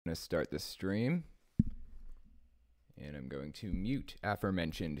going to start the stream, and I'm going to mute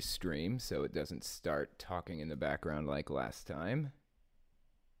aforementioned stream so it doesn't start talking in the background like last time.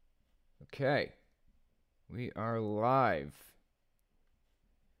 Okay, we are live.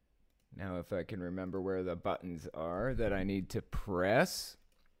 Now if I can remember where the buttons are that I need to press.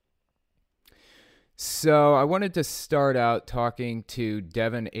 So I wanted to start out talking to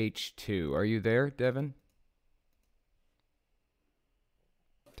Devin H2. Are you there, Devin?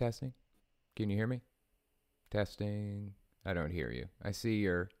 Testing? Can you hear me? Testing. I don't hear you. I see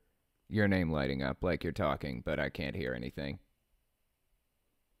your name lighting up like you're talking, but I can't hear anything.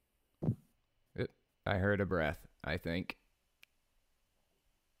 I heard a breath, I think.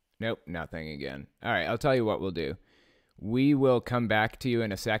 Nope, nothing again. All right, I'll tell you what we'll do. We will come back to you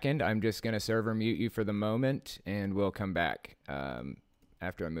in a second. I'm just going to server mute you for the moment, and we'll come back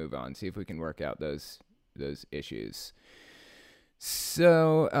after I move on, see if we can work out those issues.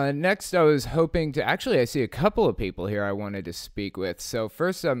 So next I was hoping to, actually I see a couple of people here I wanted to speak with. So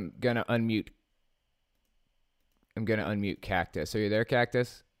first I'm going to unmute Cactus. Are you there,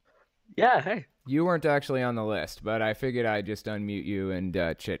 Cactus? Yeah, hey. You weren't actually on the list, but I figured I'd just unmute you and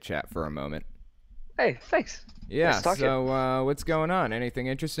chit-chat for a moment. Hey, thanks. Yeah, nice to talk to so what's going on? Anything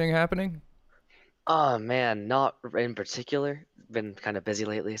interesting happening? Oh, man, not in particular. Been kind of busy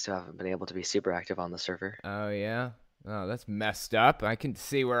lately, so I haven't been able to be super active on the server. Oh, yeah? Oh, that's messed up. I can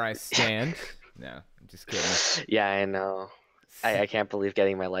see where I stand. No, I'm just kidding. Yeah, I know. I can't believe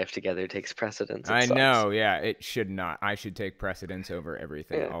getting my life together takes precedence. I know, yeah, it should not. I should take precedence over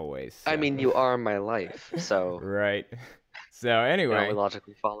everything always. So. I mean, you are my life, so... Right. So anyway. It only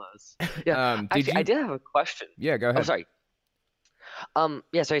logically follows. Yeah, actually, I did have a question. Yeah, go ahead. Oh, sorry.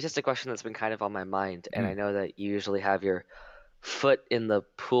 Yeah, so it's just a question that's been kind of on my mind, and I know that you usually have your foot in the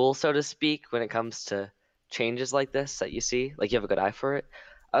pool, so to speak, when it comes to changes like this that you see. Like, you have a good eye for it.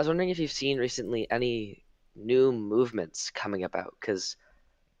 I was wondering if you've seen recently any new movements coming about, because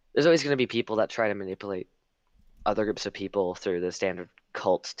there's always going to be people that try to manipulate other groups of people through the standard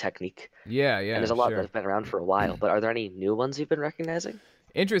cult technique. Yeah, and there's a lot that's been around for a while, but are there any new ones you've been recognizing?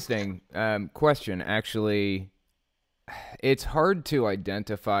 Interesting question. Actually, it's hard to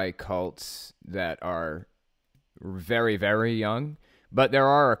identify cults that are very, very young, but there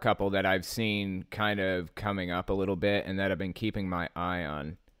are a couple that I've seen kind of coming up a little bit and that I've been keeping my eye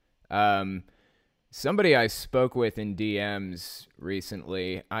on. Somebody I spoke with in DMs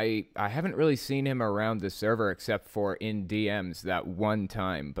recently, I haven't really seen him around the server except for in DMs that one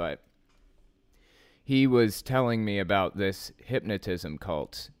time, but he was telling me about this hypnotism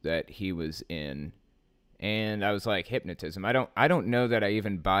cult that he was in. And I was like, hypnotism? I don't know that I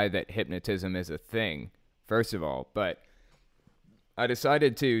even buy that hypnotism is a thing, first of all, but I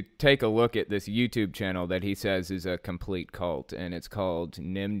decided to take a look at this YouTube channel that he says is a complete cult, and it's called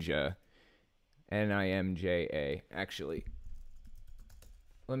Nimja. Nimja, actually.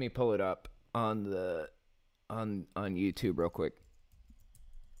 Let me pull it up on YouTube real quick.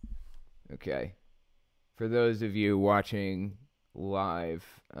 Okay. For those of you watching live,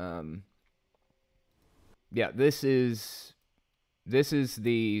 yeah, this is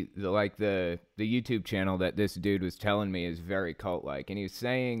the YouTube channel that this dude was telling me is very cult-like, and he was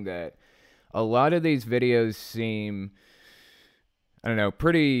saying that a lot of these videos seem, I don't know,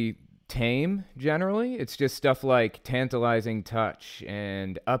 pretty tame generally. It's just stuff like tantalizing touch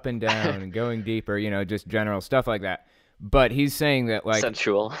and up and down and going deeper, just general stuff like that. But he's saying that, like,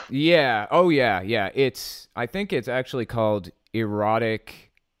 sensual. Yeah. Oh yeah. I think it's actually called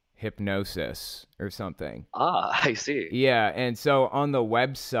erotic hypnosis or something. Ah, I see. Yeah, and so on the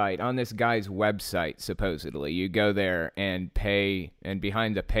website, on this guy's website, supposedly, you go there and pay, and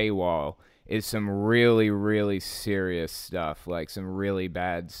behind the paywall is some really, really serious stuff, like some really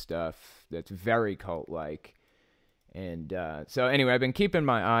bad stuff that's very cult-like. And so anyway, I've been keeping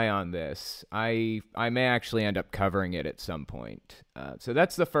my eye on this. I may actually end up covering it at some point. So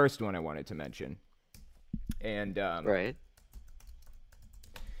that's the first one I wanted to mention. And right.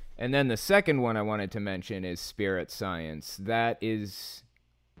 And then the second one I wanted to mention is Spirit Science. That is...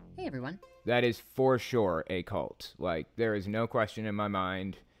 Hey, everyone. That is for sure a cult. Like, there is no question in my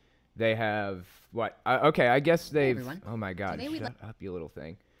mind. They have... What? Okay, I guess they've... Hey, everyone. Oh, my God. Today Shut up, you little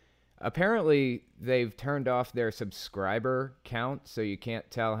thing. Apparently, they've turned off their subscriber count, so you can't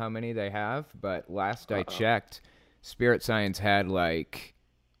tell how many they have. But last I checked, Spirit Science had, like,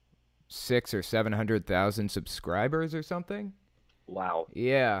 600,000 or 700,000 subscribers or something. Wow.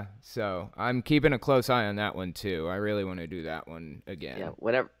 Yeah, so I'm keeping a close eye on that one too. I really want to do that one again.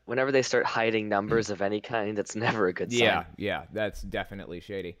 Yeah, whenever they start hiding numbers of any kind, it's never a good sign. Yeah, that's definitely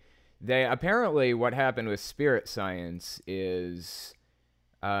shady. They apparently, what happened with Spirit Science is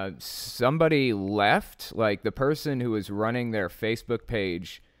Somebody left, like the person who was running their Facebook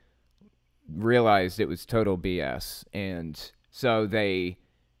page realized it was total BS. And so they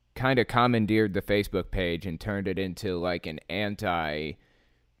kind of commandeered the Facebook page and turned it into like an anti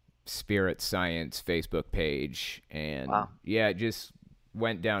spirit science Facebook page. And Wow. yeah, it just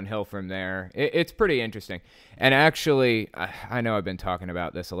went downhill from there. It's pretty interesting. And actually, I know I've been talking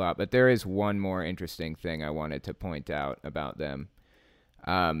about this a lot, but there is one more interesting thing I wanted to point out about them.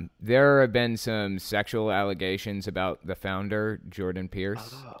 There have been some sexual allegations about the founder, Jordan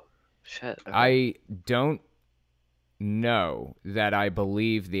Pierce. Oh, shit. Okay. I don't know that I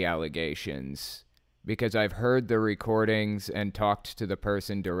believe the allegations because I've heard the recordings and talked to the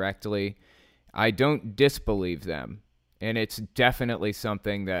person directly. I don't disbelieve them, and it's definitely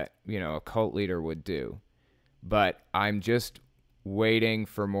something that, a cult leader would do. But I'm just waiting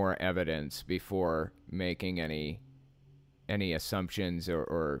for more evidence before making any assumptions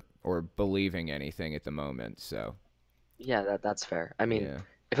or believing anything at the moment. So Yeah, that's fair. I mean, yeah.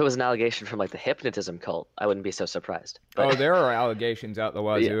 if it was an allegation from like the hypnotism cult, I wouldn't be so surprised. Oh, But there are allegations out the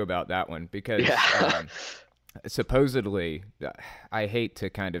wazoo yeah, about that one because yeah. supposedly, I hate to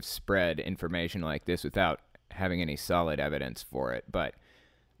kind of spread information like this without having any solid evidence for it, but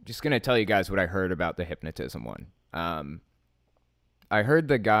I'm just going to tell you guys what I heard about the hypnotism one. I heard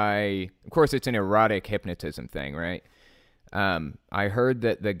the guy, of course, it's an erotic hypnotism thing, right? I heard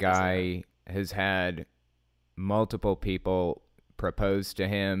that the guy has had multiple people propose to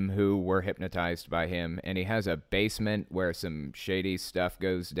him who were hypnotized by him, and he has a basement where some shady stuff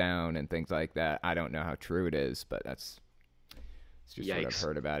goes down and things like that. I don't know how true it is, but it's just what I've Yikes.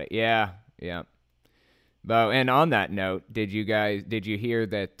 heard about it. Yeah, yeah. But and on that note, did you hear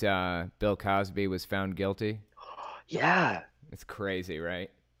that Bill Cosby was found guilty? Yeah. It's crazy, right?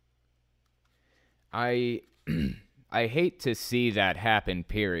 I I hate to see that happen,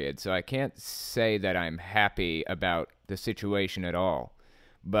 period. So I can't say that I'm happy about the situation at all.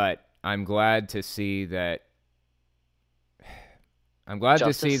 But I'm glad to see that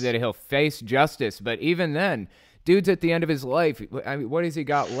Justice? he'll face justice. But even then, dude's at the end of his life. I mean, what has he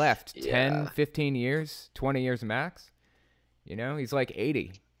got left? 10, Yeah. 15 years? 20 years max? He's like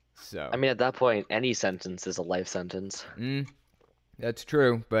 80. So I mean, at that point, any sentence is a life sentence. that's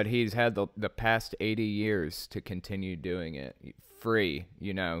true, but he's had the past 80 years to continue doing it free,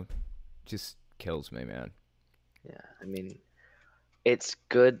 just kills me, man. Yeah. I mean, it's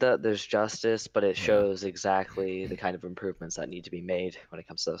good that there's justice, but it Yeah. shows exactly the kind of improvements that need to be made when it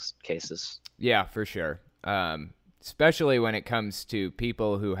comes to those cases. Yeah, for sure. Especially when it comes to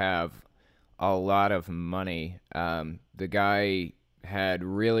people who have a lot of money. The guy had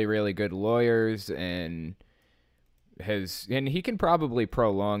really, really good lawyers and he can probably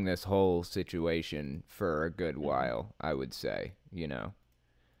prolong this whole situation for a good while, I would say,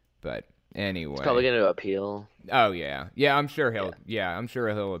 But anyway. He's probably going to appeal. Oh yeah. Yeah, I'm sure he'll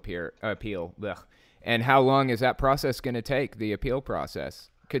appeal. Ugh. And how long is that process going to take? The appeal process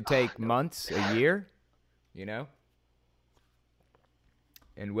could take months, a year,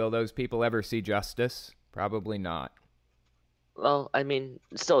 And will those people ever see justice? Probably not. Well, I mean,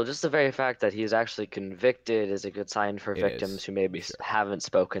 still, just the very fact that he's actually convicted is a good sign for It victims is, who maybe for sure. haven't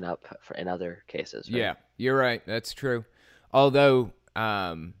spoken up in other cases, right? Yeah, you're right. That's true. Although,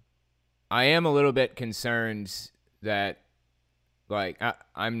 I am a little bit concerned that,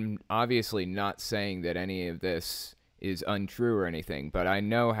 I'm obviously not saying that any of this is untrue or anything, but I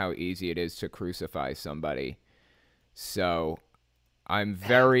know how easy it is to crucify somebody. So I'm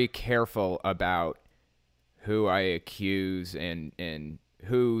very careful about who I accuse and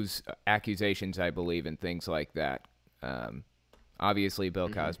whose accusations I believe and things like that. Obviously, Bill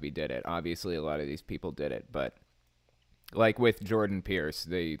Cosby did it. Obviously, a lot of these people did it. But like with Jordan Pierce,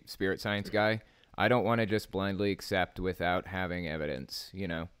 the spirit science guy, I don't want to just blindly accept without having evidence,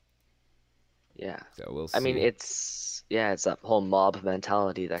 Yeah. So we'll see. I mean, it's that whole mob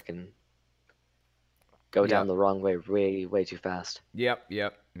mentality that can go down the wrong way way, way too fast. Yep.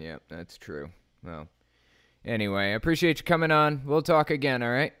 That's true. Well, anyway, I appreciate you coming on. We'll talk again,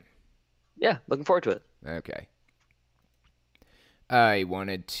 all right? Yeah, looking forward to it. Okay. I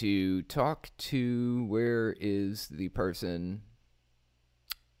wanted to talk to, where is the person?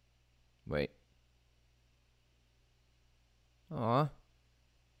 Wait. Aw.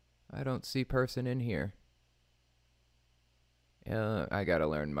 I don't see person in here. I gotta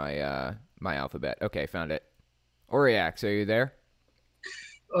learn my my alphabet. Okay, found it. Oriax, are you there?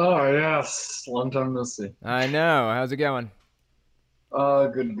 Oh yes, long time no see. I know. How's it going?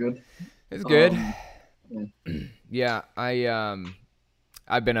 Good. It's good. Yeah. Yeah,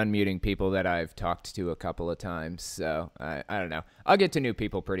 I've been unmuting people that I've talked to a couple of times, so I don't know. I'll get to new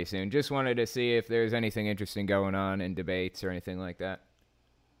people pretty soon. Just wanted to see if there's anything interesting going on in debates or anything like that.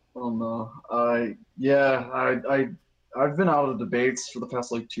 Oh no. I've been out of debates for the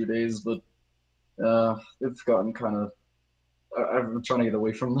past like 2 days, but it's gotten kind of. I've been trying to get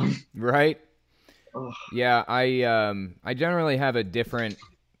away from them. Right? Ugh. Yeah, I generally have a different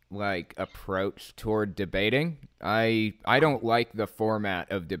like approach toward debating. I don't like the format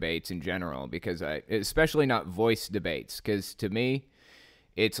of debates in general because especially not voice debates, because to me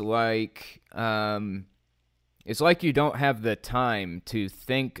it's like you don't have the time to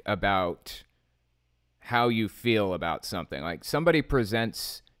think about how you feel about something. Like somebody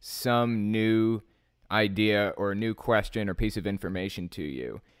presents some new idea or new question or piece of information to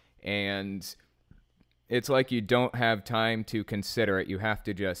you, and it's like you don't have time to consider it. You have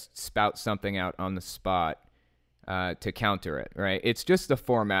to just spout something out on the spot to counter it, right? It's just the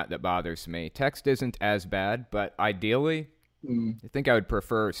format that bothers me. Text isn't as bad, but ideally, I think I would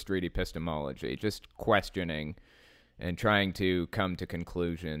prefer street epistemology, just questioning and trying to come to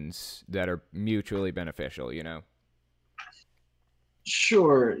conclusions that are mutually beneficial, you know?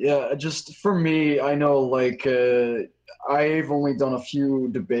 Sure. Yeah. Just for me, I know like I've only done a few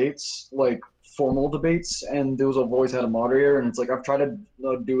debates, like formal debates, and those have always had a moderator. And it's like I've tried to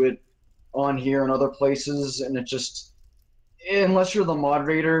do it on here and other places, and it just unless you're the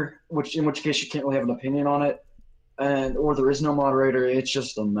moderator, in which case you can't really have an opinion on it, and or there is no moderator, it's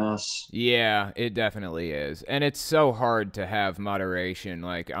just a mess. Yeah, it definitely is. And it's so hard to have moderation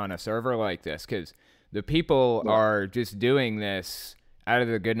like on a server like this because the people are just doing this out of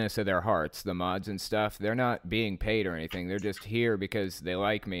the goodness of their hearts, the mods and stuff. They're not being paid or anything. They're just here because they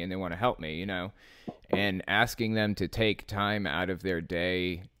like me and they want to help me, you know? And asking them to take time out of their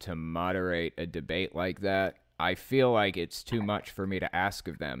day to moderate a debate like that, I feel like it's too much for me to ask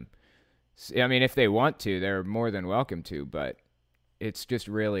of them. I mean, if they want to, they're more than welcome to, but it's just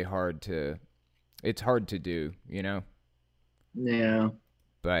really hard to do, you know? Yeah.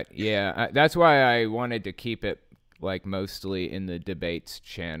 But yeah, that's why I wanted to keep it like mostly in the debates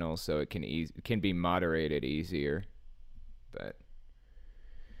channel so it can be moderated easier. But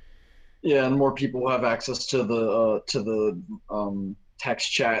yeah, and more people have access to the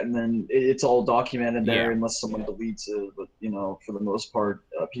text chat, and then it's all documented there unless someone deletes it. But for the most part,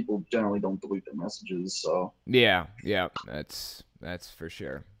 people generally don't delete their messages. So yeah, that's for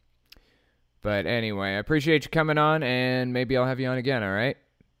sure. But anyway, I appreciate you coming on, and maybe I'll have you on again. All right.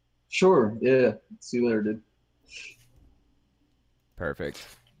 Sure. Yeah. See you later, dude. Perfect.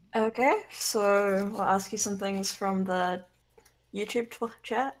 Okay, so I'll ask you some things from the YouTube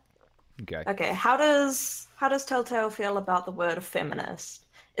chat. Okay. How does Telltale feel about the word feminist?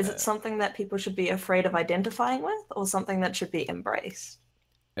 Is it something that people should be afraid of identifying with, or something that should be embraced?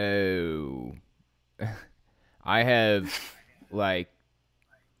 Oh, I have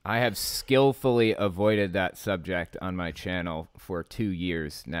skillfully avoided that subject on my channel for 2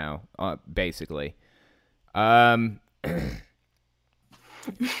 years now, basically. I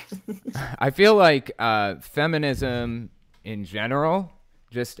feel like feminism in general,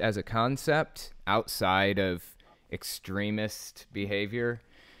 just as a concept, outside of extremist behavior,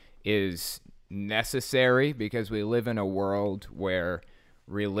 is necessary because we live in a world where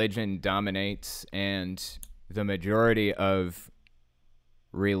religion dominates, and the majority of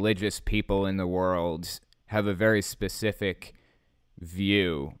religious people in the world have a very specific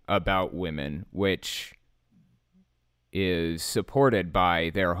view about women, which is supported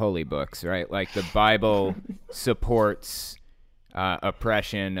by their holy books, right? Like the Bible supports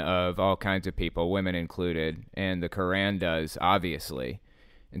oppression of all kinds of people, women included, and the Quran does, obviously,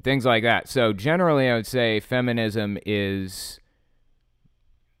 and things like that. So generally, I would say feminism is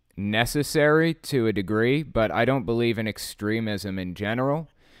necessary to a degree, but I don't believe in extremism in general.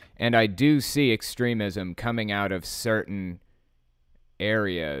 And I do see extremism coming out of certain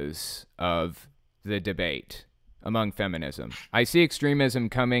areas of the debate among feminism. I see extremism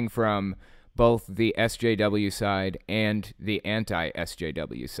coming from both the SJW side and the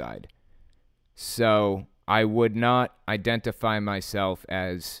anti-SJW side. So I would not identify myself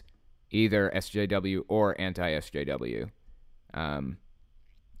as either SJW or anti-SJW.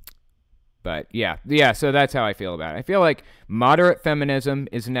 But yeah, so that's how I feel about it. I feel like moderate feminism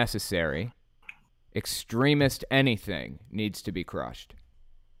is necessary. Extremist anything needs to be crushed.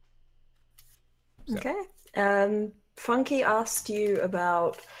 So. Okay. Funky asked you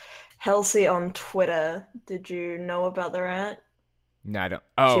about Halsey on Twitter. Did you know about the rant? No, I don't.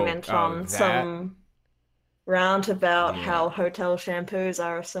 She went on some rant about how hotel shampoos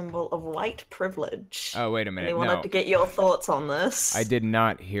are a symbol of white privilege. Oh, wait a minute. And he wanted to get your thoughts on this. I did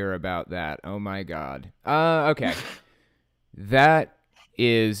not hear about that. Oh my God. Okay. That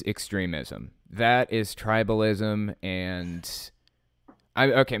is extremism. That is tribalism, and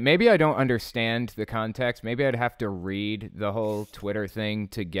okay, maybe I don't understand the context. Maybe I'd have to read the whole Twitter thing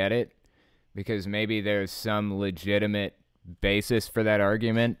to get it, because maybe there's some legitimate basis for that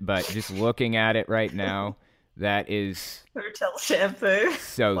argument, but just looking at it right now, that is hotel shampoo.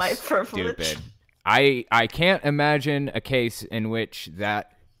 So white stupid. Privilege. I can't imagine a case in which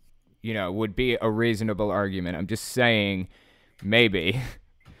that, would be a reasonable argument. I'm just saying, maybe.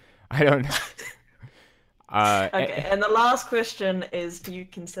 I don't know. Okay, and the last question is, do you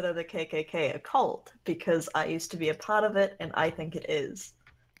consider the KKK a cult? Because I used to be a part of it, and I think it is.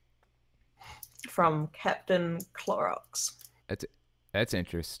 From Captain Clorox. That's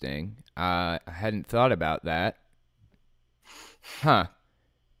interesting. I hadn't thought about that. Huh.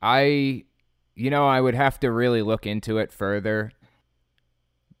 I would have to really look into it further,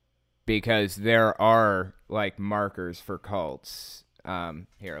 because there are like markers for cults.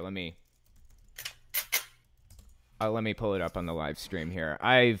 Here, let me pull it up on the live stream here.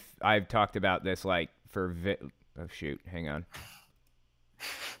 I've talked about this like for hang on.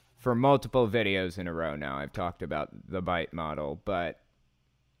 For multiple videos in a row now, I've talked about the bite model, but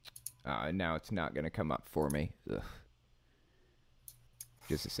now it's not going to come up for me. Ugh.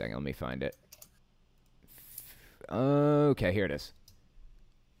 Just a second, let me find it. Okay, here it is.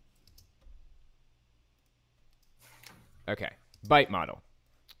 Okay, bite model.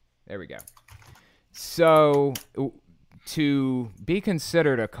 There we go. So, to be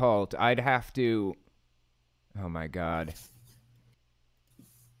considered a cult, I'd have to... Oh my God.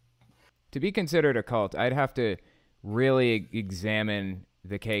 To be considered a cult, I'd have to really examine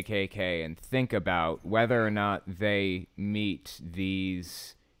the KKK and think about whether or not they meet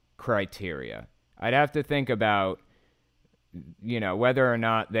these criteria. I'd have to think about, whether or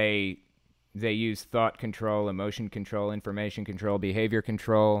not they use thought control, emotion control, information control, behavior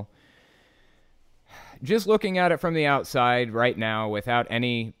control. Just looking at it from the outside right now without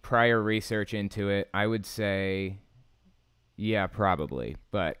any prior research into it, I would say, yeah, probably.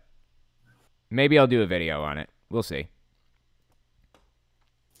 But maybe I'll do a video on it. We'll see.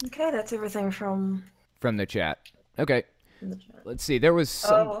 Okay, that's everything from the chat. Okay. the chat. Let's see. There was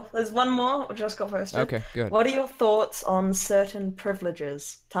some... Oh, there's one more which just got posted. Okay, good. What are your thoughts on certain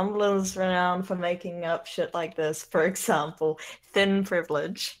privileges? Tumblr's renowned for making up shit like this. For example, thin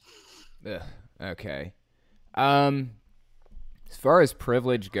privilege. Ugh, okay. As far as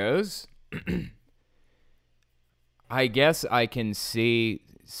privilege goes, I guess I can see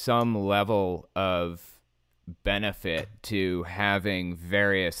some level of benefit to having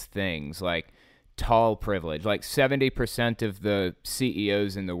various things like tall privilege. Like 70% of the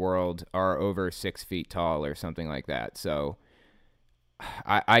CEOs in the world are over 6 feet tall or something like that. So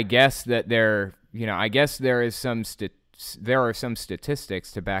I guess that there are some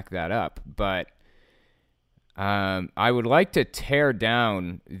statistics to back that up, but I would like to tear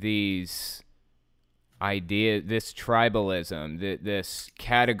down this tribalism, this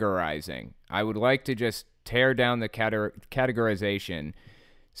categorizing. I would like to just tear down the categorization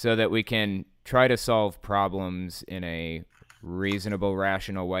so that we can try to solve problems in a reasonable,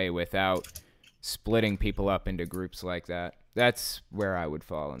 rational way without splitting people up into groups like that. That's where I would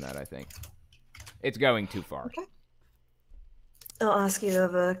fall in that, I think. It's going too far. Okay. I'll ask you the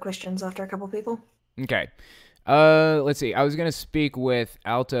other questions after a couple people. Okay. Let's see. I was going to speak with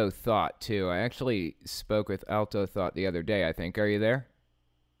Alto Thought, too. I actually spoke with Alto Thought the other day, I think. Are you there?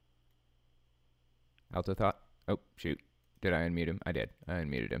 Alto Thought? Oh, shoot. Did I unmute him? I did. I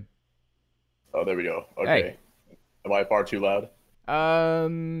unmuted him. Oh, there we go. Okay. Hey. Am I far too loud?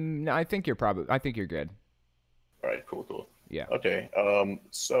 No, I think you're good. All right, cool. Yeah. Okay.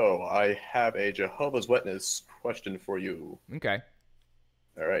 So I have a Jehovah's Witness question for you. Okay.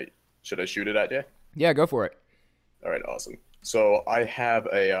 All right. Should I shoot it at you? Yeah, go for it. All right, awesome. So I have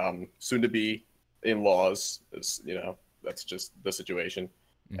a soon-to-be in-laws. That's just the situation.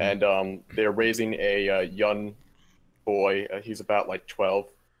 Mm-hmm. And they're raising a young boy. He's about like 12.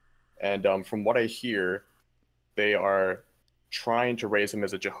 And from what I hear, they are trying to raise him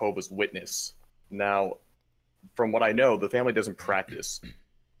as a Jehovah's Witness. Now, from what I know, the family doesn't practice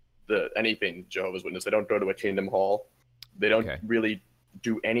anything Jehovah's Witness. They don't go to a Kingdom Hall. They don't really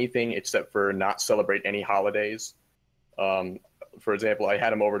do anything except for not celebrate any holidays. For example, I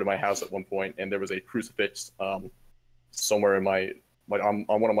had him over to my house at one point, and there was a crucifix somewhere in on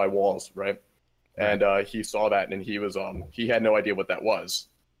one of my walls, right? And he saw that, and he had no idea what that was.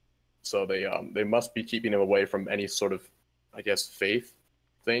 So they must be keeping him away from any sort of, I guess, faith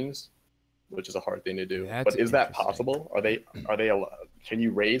things, which is a hard thing to do. That's but is that interesting. possible? Are they can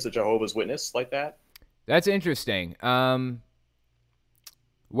you raise a Jehovah's Witness like that? That's interesting. Well,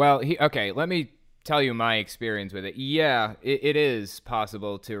 okay, let me tell you my experience with it. Yeah, it is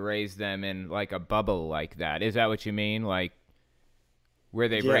possible to raise them in like a bubble like that. Is that what you mean? Like where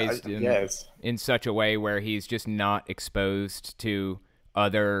they've raised him in such a way where he's just not exposed to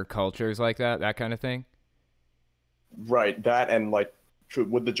other cultures like that kind of thing? Right, that, and like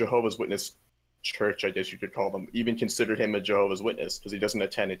would the Jehovah's Witness church, I guess you could call them, even consider him a Jehovah's Witness because he doesn't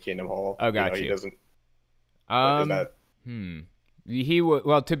attend at Kingdom Hall? Oh, got you. He doesn't. He would,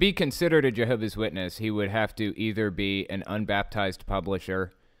 well, to be considered a Jehovah's Witness, he would have to either be an unbaptized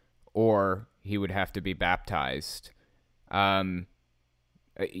publisher or he would have to be baptized.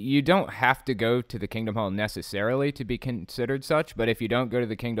 You don't have to go to the Kingdom Hall necessarily to be considered such, but if you don't go to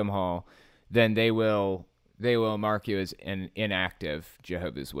the Kingdom Hall, then they will mark you as an inactive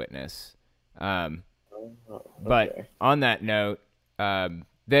Jehovah's Witness. But on that note,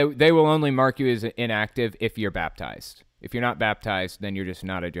 they will only mark you as inactive if you're baptized. If you're not baptized, then you're just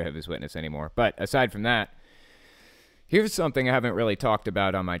not a Jehovah's Witness anymore. But aside from that, here's something I haven't really talked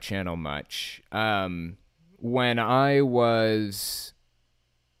about on my channel much. When I was...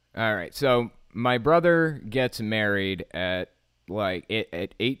 All right, so my brother gets married at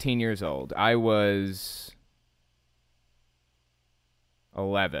 18 years old. I was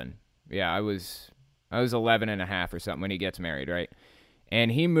 11. Yeah, I was 11 and a half or something when he gets married, right?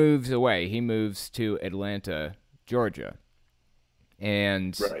 And he moves away. He moves to Atlanta, Georgia.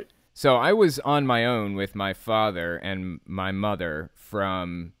 And so I was on my own with my father and my mother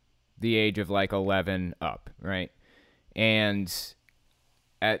from the age of like 11 up, right? And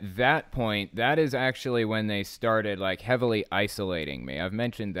at that point, that is actually when they started like heavily isolating me. I've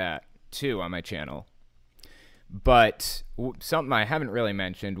mentioned that too on my channel. But something I haven't really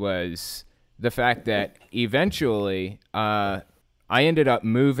mentioned was the fact that eventually I ended up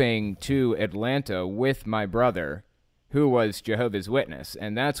moving to Atlanta with my brother, who was Jehovah's Witness.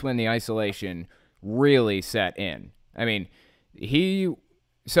 And that's when the isolation really set in. I mean,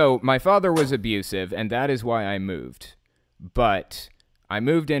 so my father was abusive, and that is why I moved. But I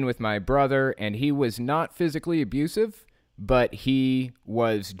moved in with my brother, and he was not physically abusive, but he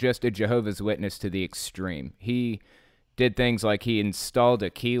was just a Jehovah's Witness to the extreme. He did things like he installed a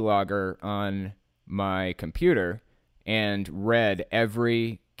keylogger on my computer and read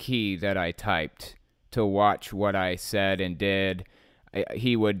every key that I typed to watch what I said and did.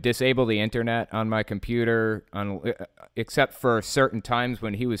 He would disable the internet on my computer, except for certain times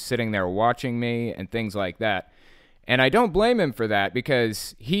when he was sitting there watching me and things like that. And I don't blame him for that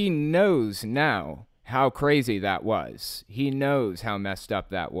because he knows now how crazy that was. He knows how messed up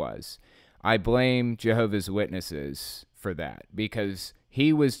that was. I blame Jehovah's Witnesses for that because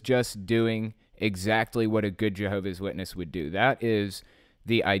he was just doing exactly what a good Jehovah's Witness would do. That is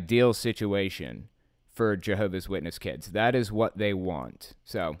the ideal situation for Jehovah's Witness kids. That is what they want.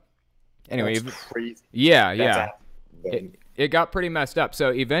 So anyway, that's crazy. Yeah. It got pretty messed up. So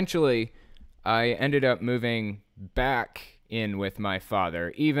eventually I ended up moving back in with my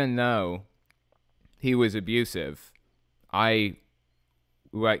father, even though he was abusive.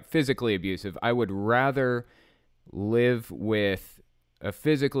 Physically abusive. I would rather live with a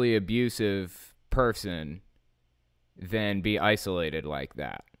physically abusive person than be isolated like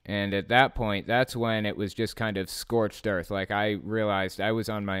that. And at that point, that's when it was just kind of scorched earth. Like I realized I was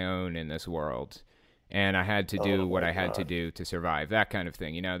on my own in this world and I had to do what I had to do to survive, that kind of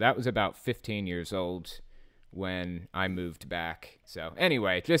thing. You know, that was about 15 years old when I moved back. So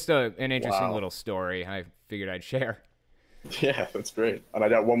anyway, just an interesting little story I figured I'd share. Yeah, that's great. And I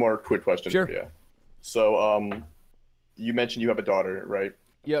got one more quick question for you. So you mentioned you have a daughter, right?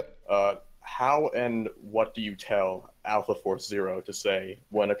 Yep. How and what do you tell Alpha Force Zero to say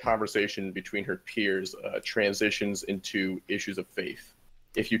when a conversation between her peers transitions into issues of faith?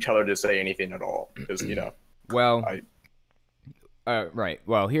 If you tell her to say anything at all, because, you know. Well, right.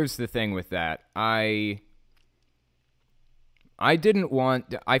 Well, here's the thing with that. I didn't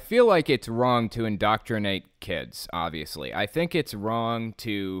want... I feel like it's wrong to indoctrinate kids, obviously. I think it's wrong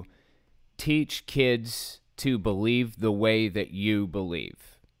to teach kids to believe the way that you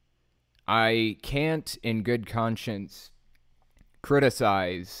believe. I can't, in good conscience,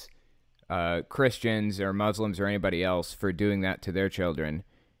 criticize Christians or Muslims or anybody else for doing that to their children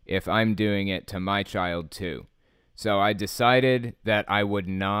if I'm doing it to my child too. So I decided that I would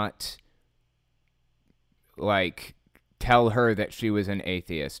not, tell her that she was an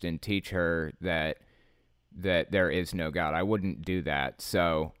atheist and teach her that that there is no God. I wouldn't do that.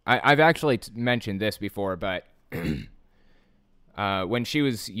 So I've actually mentioned this before, but when she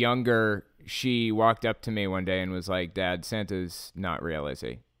was younger, she walked up to me one day and was like, "Dad, Santa's not real, is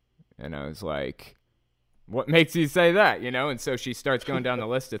he?" And I was like, "What makes you say that?" You know? And so she starts going down the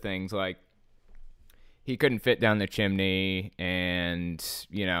list of things like, he couldn't fit down the chimney, and,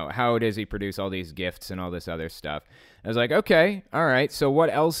 you know, how does he produce all these gifts and all this other stuff? I was like, okay, all right, so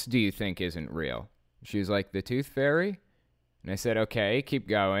what else do you think isn't real? She was like, the Tooth Fairy? And I said, okay, keep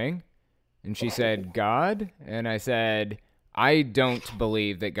going. And she said, God? And I said, I don't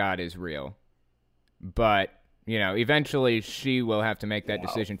believe that God is real. But, you know, eventually she will have to make that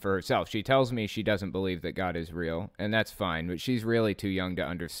decision for herself. She tells me she doesn't believe that God is real, and that's fine, but she's really too young to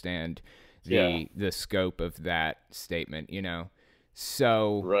understand the scope of that statement, you know.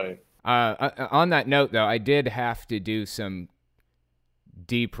 So right. On that note, though, I did have to do some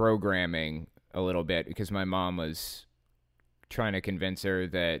deprogramming a little bit because my mom was trying to convince her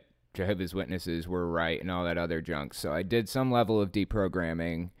that Jehovah's Witnesses were right and all that other junk. So I did some level of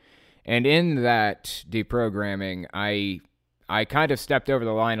deprogramming, and in that deprogramming, I kind of stepped over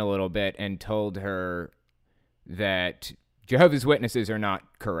the line a little bit and told her that Jehovah's Witnesses are not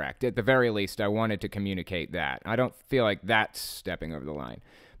correct. At the very least, I wanted to communicate that. I don't feel like that's stepping over the line.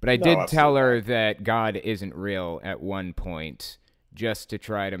 But I did tell her that God isn't real at one point just to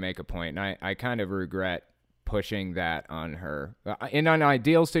try to make a point. And I kind of regret pushing that on her. In an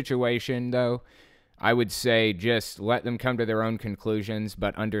ideal situation, though, I would say just let them come to their own conclusions,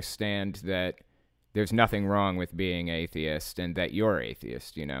 but understand that there's nothing wrong with being atheist and that you're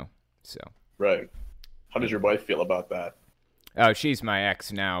atheist, you know? So. Right. How does your wife feel about that? Oh, she's my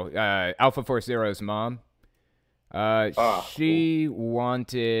ex now. Alpha Force Zero's mom. She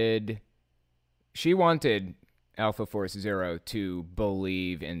wanted Alpha Force Zero to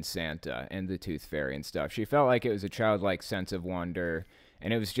believe in Santa and the Tooth Fairy and stuff. She felt like it was a childlike sense of wonder,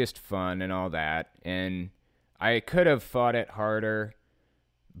 and it was just fun and all that. And I could have fought it harder,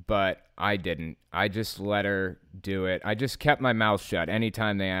 but I didn't. I just let her do it. I just kept my mouth shut.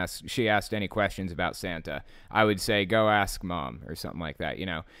 Anytime she asked any questions about Santa, I would say, go ask Mom or something like that, you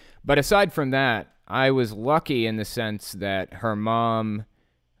know. But aside from that, I was lucky in the sense that her mom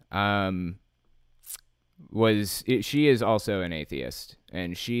she is also an atheist,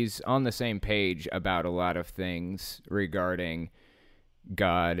 and she's on the same page about a lot of things regarding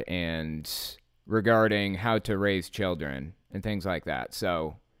God and regarding how to raise children and things like that.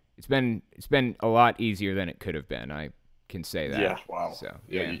 So it's been a lot easier than it could have been. I can say that. Yeah. Wow. So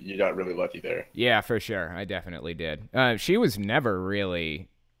yeah, you got really lucky there. Yeah, for sure. I definitely did. She was never really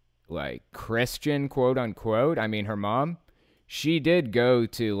like Christian, quote unquote. I mean, her mom, she did go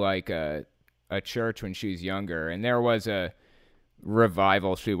to like a church when she was younger, and there was a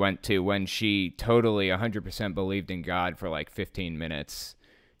revival she went to when she totally 100% believed in God for like 15 minutes,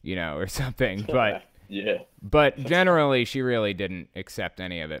 you know, or something. But yeah. But generally, she really didn't accept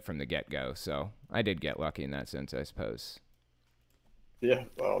any of it from the get-go. So I did get lucky in that sense, I suppose. Yeah.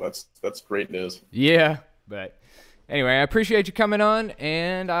 Well, that's great news. Yeah. But anyway, I appreciate you coming on,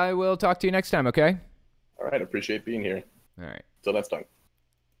 and I will talk to you next time. Okay. All right. Appreciate being here. All right. Till next time.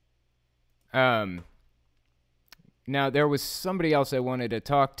 Now there was somebody else I wanted to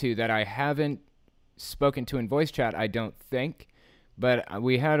talk to that I haven't spoken to in voice chat, I don't think, but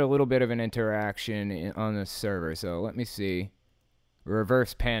we had a little bit of an interaction on the server. So let me see.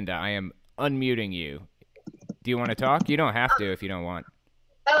 Reverse Panda, I am unmuting you. Do you want to talk? You don't have to if you don't want.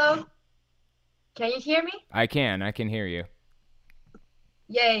 Hello. Can you hear me? I can hear you.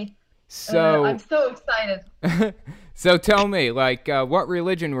 Yay. So I'm so excited. So tell me, like, what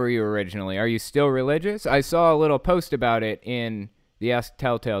religion were you originally? Are you still religious? I saw a little post about it in the Ask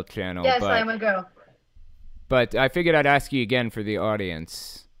Telltale channel. Yes, I'm a girl. But I figured I'd ask you again for the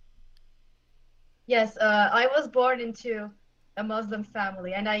audience. Yes, I was born into a Muslim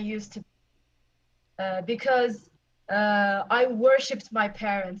family, and I used to, because I worshipped my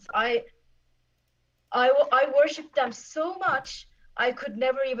parents. I worshipped them so much, I could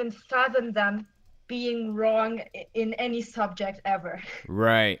never even fathom them being wrong in any subject ever.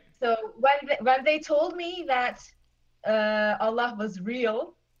 Right. So when they told me that Allah was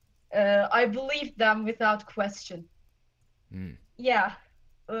real, I believed them without question. Yeah.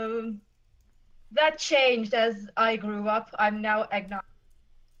 That changed as I grew up. I'm now agnostic.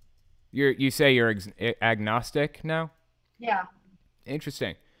 You say you're agnostic now? Yeah.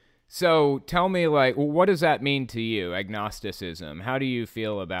 Interesting. So tell me, like, what does that mean to you, agnosticism? How do you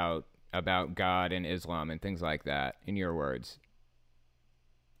feel about God and Islam and things like that, in your words?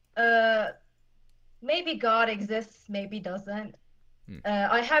 Maybe God exists, maybe doesn't.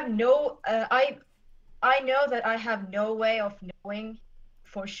 I have no I know that I have no way of knowing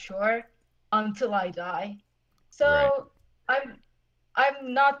for sure until I die. So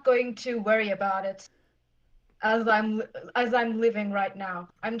I'm not going to worry about it as I'm living right now.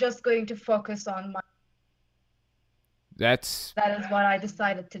 I'm just going to focus on my. That is what I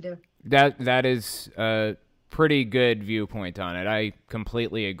decided to do. That is a pretty good viewpoint on it. I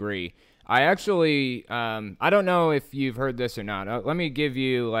completely agree. I actually, I don't know if you've heard this or not. Let me give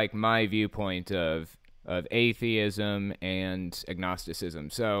you like my viewpoint of atheism and agnosticism.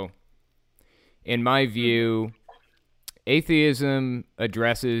 So, in my view, atheism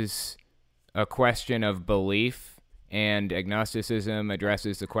addresses a question of belief, and agnosticism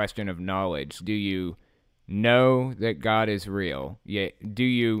addresses the question of knowledge. Do you know that God is real? Yeah. Do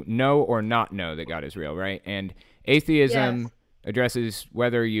you know or not know that God is real, right? And atheism addresses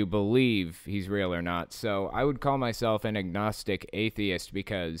whether you believe he's real or not. So I would call myself an agnostic atheist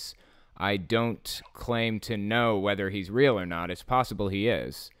because I don't claim to know whether he's real or not. It's possible he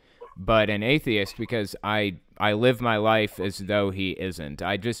is. But an atheist because I live my life as though he isn't.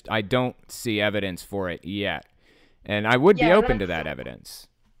 I don't see evidence for it yet. And I would be open to that evidence.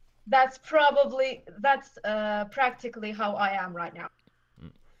 That's practically how I am right now.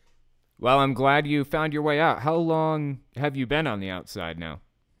 Well, I'm glad you found your way out. How long have you been on the outside now?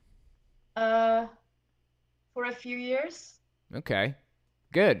 For a few years. Okay.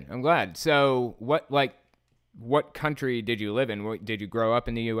 Good. I'm glad. So, what country did you live in? Did you grow up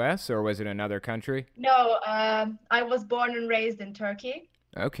in the U.S. or was it another country? No, I was born and raised in Turkey.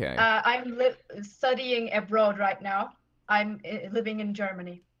 Okay. I'm studying abroad right now. I'm living in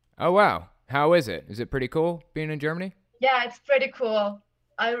Germany. Oh, wow. How is it? Is it pretty cool being in Germany? Yeah, it's pretty cool.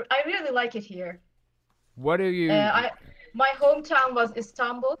 I really like it here. What are you... my hometown was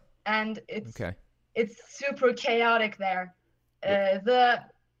Istanbul, and it's super chaotic there. The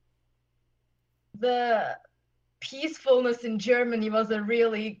peacefulness in Germany was a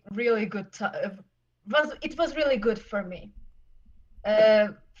really, really good time. It was really good for me.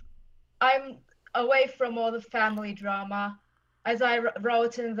 I'm away from all the family drama. As I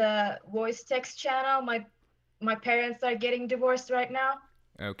wrote in the voice text channel, my parents are getting divorced right now.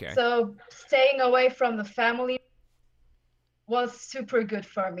 Okay. So staying away from the family was super good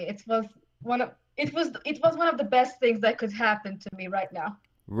for me. It was one of the best things that could happen to me right now.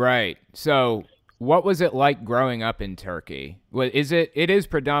 Right. So what was it like growing up in Turkey? It is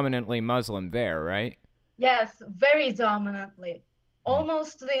predominantly Muslim there, right? Yes, very dominantly.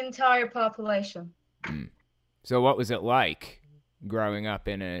 Almost the entire population. So what was it like growing up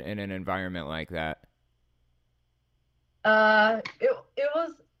in an environment like that? It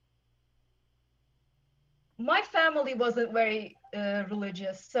was. My family wasn't very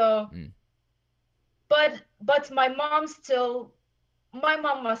religious, so. But my mom was still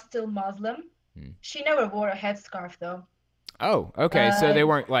Muslim. She never wore a headscarf though. Oh, okay. So they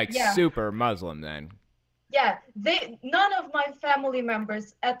weren't super Muslim then. Yeah, none of my family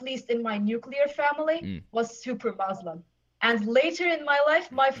members, at least in my nuclear family, was super Muslim. And later in my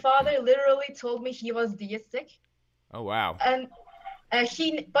life, my father literally told me he was deistic. Oh wow. And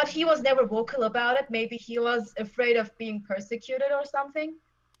but he was never vocal about it. Maybe he was afraid of being persecuted or something.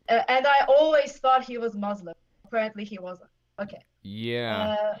 And I always thought he was Muslim. Apparently he wasn't. Okay.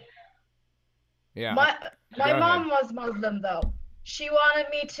 Yeah. Yeah. My mom was Muslim though. She wanted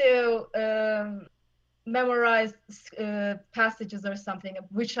me to memorize passages or something,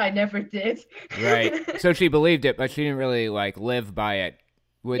 which I never did. Right. So she believed it, but she didn't really live by it.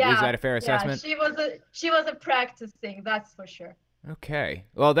 Is that a fair assessment? Yeah, she wasn't practicing, that's for sure. Okay.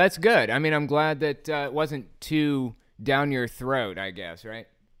 Well, that's good. I mean, I'm glad that it wasn't too down your throat, I guess, right?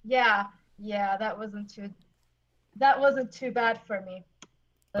 Yeah, that wasn't too bad for me.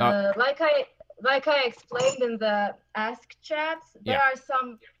 Like I explained in the Ask chat, there are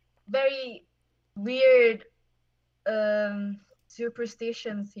some very weird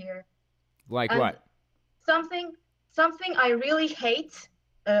superstitions here. Like what? Something I really hate,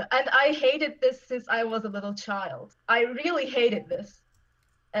 and I hated this since I was a little child. I really hated this.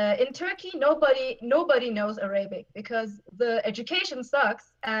 In Turkey, nobody knows Arabic because the education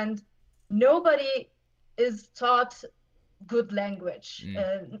sucks and nobody is taught good language,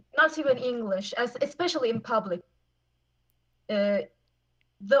 not even English, especially in public.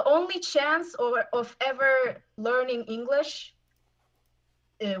 The only chance of ever learning English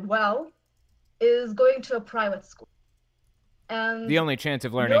well is going to a private school. And the only chance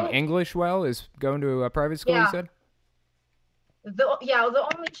of learning English well is going to a private school, you said? The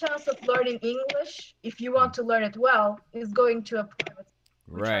only chance of learning English, if you want to learn it well, is going to a private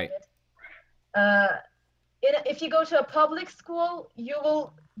school. Right. If you go to a public school, you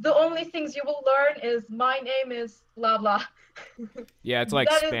will the only things you will learn is my name is blah blah. Yeah, it's like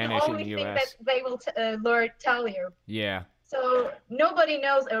that Spanish is the in only the thing U.S. that they will tell you. Yeah. So nobody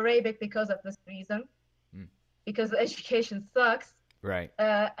knows Arabic because of this reason, because the education sucks. Right.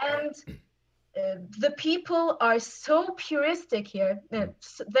 And the people are so puristic here.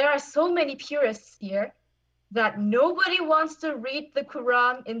 There are so many purists here that nobody wants to read the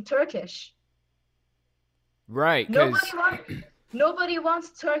Quran in Turkish. Right. Nobody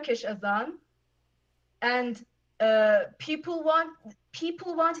wants Turkish azan, and people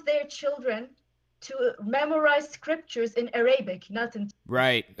want their children to memorize scriptures in Arabic, not in.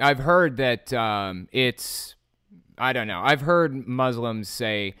 Right. I've heard that it's. I don't know. I've heard Muslims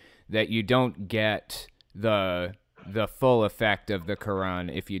say that you don't get the full effect of the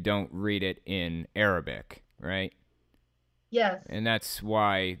Quran if you don't read it in Arabic, right? Yes. And that's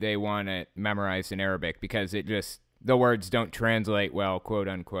why they want it memorized in Arabic, because it just, the words don't translate well, quote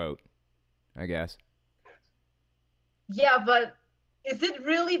unquote, I guess. Yeah, but is it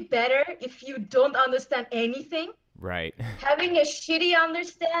really better if you don't understand anything? Right. Having a shitty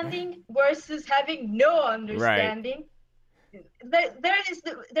understanding versus having no understanding. Right.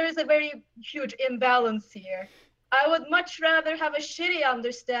 There is a very huge imbalance here. I would much rather have a shitty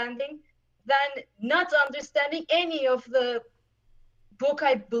understanding than not understanding any of the book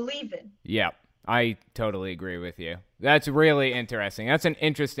I believe in. Yeah, I totally agree with you. That's really interesting. That's an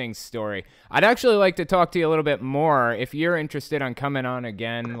interesting story. I'd actually like to talk to you a little bit more if you're interested on coming on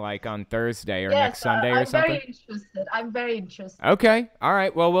again, like on Thursday or next Sunday or something. I'm very interested. Okay. All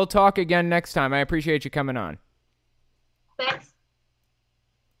right. Well, we'll talk again next time. I appreciate you coming on. Thanks.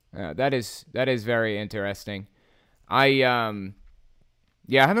 That is very interesting. I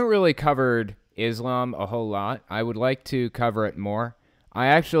haven't really covered Islam a whole lot. I would like to cover it more. I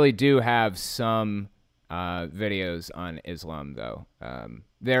actually do have some videos on Islam, though.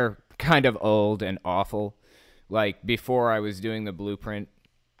 They're kind of old and awful, like before I was doing the Blueprint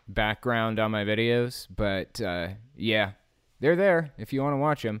background on my videos. But yeah, they're there if you want to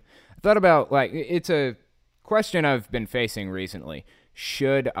watch them. I thought about, like, it's a question I've been facing recently.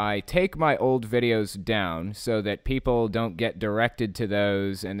 Should I take my old videos down so that people don't get directed to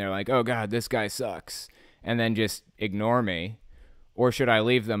those and they're like, oh, God, this guy sucks, and then just ignore me? Or should I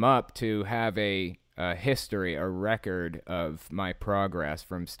leave them up to have a history, a record of my progress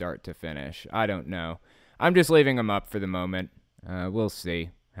from start to finish? I don't know. I'm just leaving them up for the moment. We'll see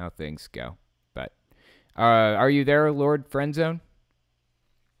how things go. But are you there, Lord Friendzone?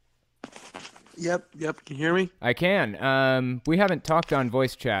 Yep. Can you hear me? I can. We haven't talked on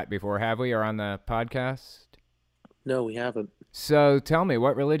voice chat before, have we, or on the podcast? No, we haven't. So tell me,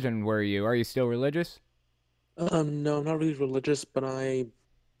 what religion were you? Are you still religious? No, I'm not really religious, but I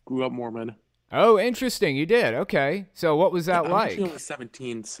grew up Mormon. Oh, interesting. You did. Okay. So what was that like? I'm only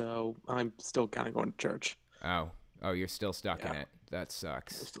 17, so I'm still kind of going to church. Oh, you're still stuck in it. That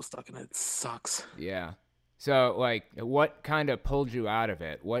sucks. I'm still stuck in it. It sucks. Yeah. So, like, what kind of pulled you out of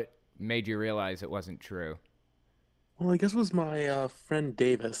it? What made you realize it wasn't true? Well, I guess it was my friend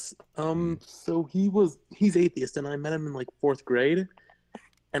Davis. So he's atheist, and I met him in like 4th grade.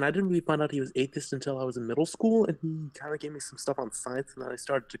 And I didn't really find out he was atheist until I was in middle school, and he kind of gave me some stuff on science, and then I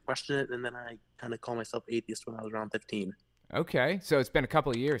started to question it, and then I kind of called myself atheist when I was around 15. Okay, so it's been a couple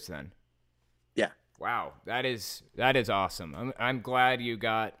of years then. Yeah. Wow, that is awesome. I'm glad you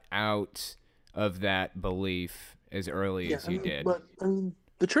got out of that belief as early as you did. But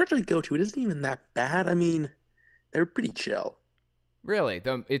the church I go to, it isn't even that bad. I mean, they're pretty chill. Really?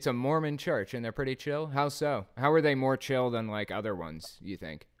 It's a Mormon church, and they're pretty chill? How so? How are they more chill than, like, other ones, you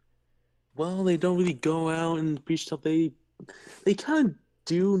think? Well, they don't really go out and preach stuff. They kind of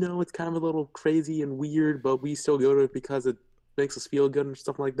do know it's kind of a little crazy and weird, but we still go to it because it makes us feel good and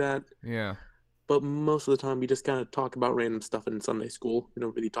stuff like that. Yeah. But most of the time, we just kind of talk about random stuff in Sunday school. We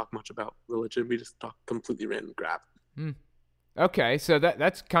don't really talk much about religion. We just talk completely random crap. Okay, so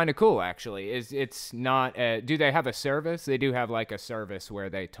that's kind of cool, actually. It's not? Do they have a service? They do have like a service where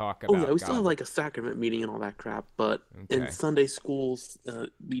they talk about. Oh yeah, we God. still have like a sacrament meeting and all that crap. But in Sunday schools,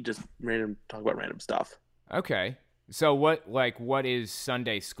 we just talk about random stuff. Okay, so what is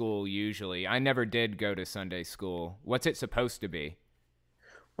Sunday school usually? I never did go to Sunday school. What's it supposed to be?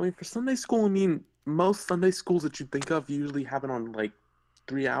 I mean, for Sunday school, most Sunday schools that you think of usually have it on like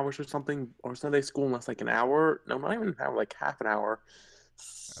 3 hours or something, or Sunday school in less like an hour. No, not even an hour, like half an hour.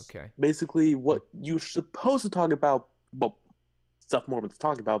 Okay. Basically, what you're supposed to talk about, well, stuff Mormons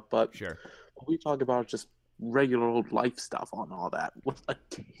talk about, but sure, what we talk about is just regular old life stuff on all that, with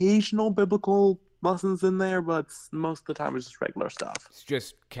occasional biblical lessons in there, but most of the time it's just regular stuff. It's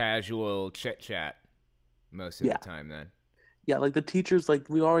just casual chit chat most of the time then. Yeah, like the teachers, like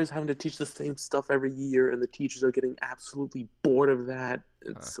we always having to teach the same stuff every year, and the teachers are getting absolutely bored of that.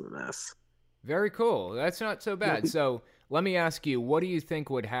 It's a mess. Very cool. That's not so bad. So let me ask you, what do you think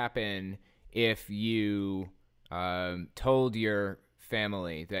would happen if you told your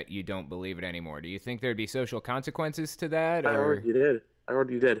family that you don't believe it anymore? Do you think there'd be social consequences to that? I already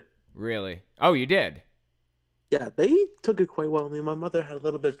did. Really? Oh, you did? Yeah, they took it quite well. I mean, my mother had a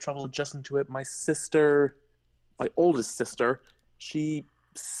little bit of trouble adjusting to it. My sister, my oldest sister, she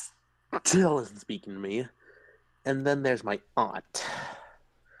still isn't speaking to me. And then there's my aunt.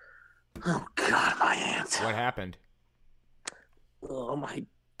 Oh, God, my aunt. What happened? Oh, my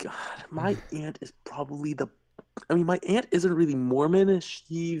God. My aunt is probably my aunt isn't really Mormon.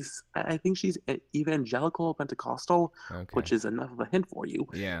 I think she's evangelical Pentecostal, which is enough of a hint for you.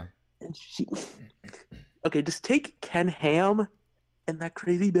 Yeah. And okay, just take Ken Ham and that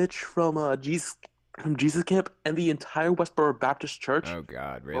crazy bitch from Jesus Camp and the entire Westboro Baptist Church. Oh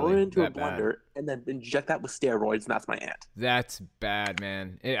God, really? Throw it into a blender and then inject that with steroids, and that's my aunt. That's bad,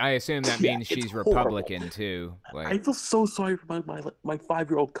 man. I assume that means she's Republican too. Like, I feel so sorry for my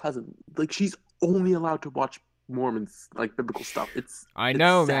 5-year-old cousin. Like, she's only allowed to watch Mormons, like biblical stuff. I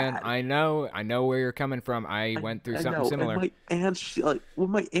know, man. I know where you're coming from. I went through something similar. And my aunt,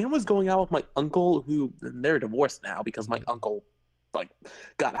 when my aunt was going out with my uncle, and they're divorced now because my uncle,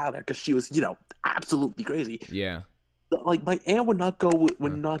 got out of there because she was, absolutely crazy. Yeah. Like, my aunt would not go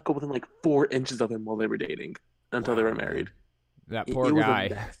within like 4 inches of him while they were dating until they were married. That poor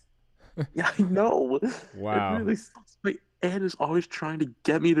guy. Yeah, I know. Wow. It really sucks. My aunt is always trying to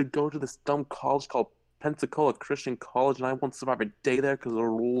get me to go to this dumb college called Pensacola Christian College, and I won't survive a day there because the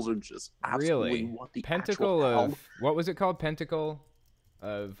rules are just absolutely what the Pentacle of what was it called? Pentacle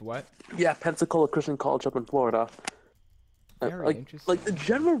of what? Yeah, Pensacola Christian College up in Florida. Very interesting. Like the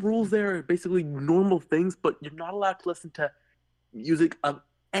general rules there are basically normal things, but you're not allowed to listen to music of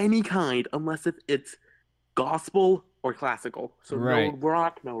any kind unless if it's gospel or classical. So no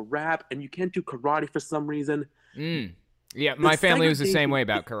rock, no rap, and you can't do karate for some reason. Yeah, my family was the same way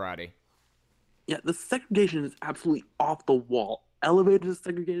about karate. Yeah, the segregation is absolutely off the wall. Elevators are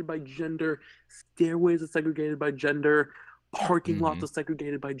segregated by gender. Stairways are segregated by gender. Parking lots are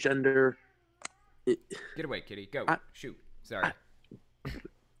segregated by gender. Get away, kitty. Go. Shoot. Sorry.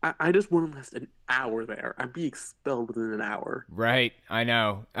 I just wouldn't last an hour there. I'd be expelled within an hour. Right. I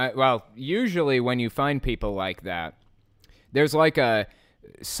know. Well, usually when you find people like that, there's like a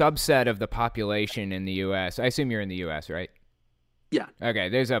subset of the population in the U.S. I assume you're in the U.S., right? Yeah. Okay,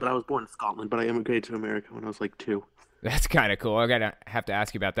 But I was born in Scotland, but I immigrated to America when I was like 2. That's kind of cool. I have to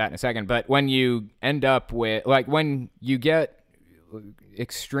ask you about that in a second. But when you end up with, like, when you get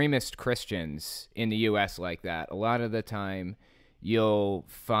extremist Christians in the U.S. like that, a lot of the time you'll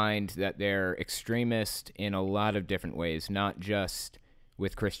find that they're extremist in a lot of different ways, not just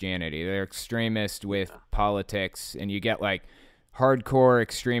with Christianity. They're extremist with politics, and you get, like, hardcore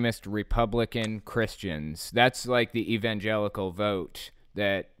extremist Republican Christians. That's like the evangelical vote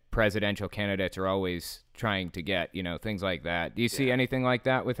that presidential candidates are always trying to get, things like that. Do you see anything like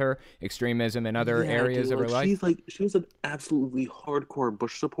that with her? Extremism in other areas of her life? She was an absolutely hardcore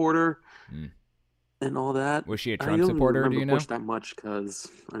Bush supporter and all that. Was she a Trump supporter, do you know? Bush that much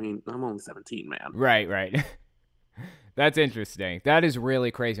because, I'm only 17, man. Right. That's interesting. That is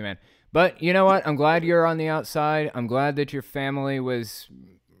really crazy, man. But you know what? I'm glad you're on the outside. I'm glad that your family was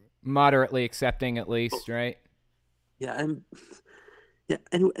moderately accepting at least, right? Yeah, and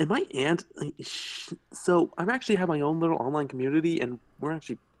my aunt, so I actually have my own little online community, and we're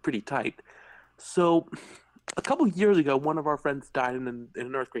actually pretty tight. So a couple years ago, one of our friends died in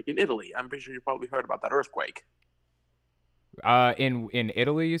an earthquake in Italy. I'm pretty sure you probably heard about that earthquake. In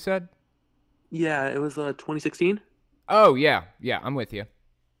Italy, you said? Yeah, it was 2016. Oh, yeah, I'm with you.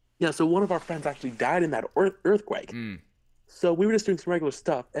 Yeah, so one of our friends actually died in that earthquake. So we were just doing some regular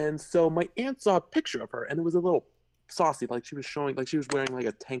stuff, and so my aunt saw a picture of her, and it was a little saucy, like she was wearing like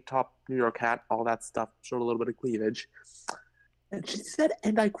a tank top, New York hat, all that stuff, showed a little bit of cleavage. And she said,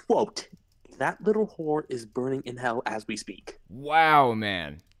 and I quote, "That little whore is burning in hell as we speak." Wow,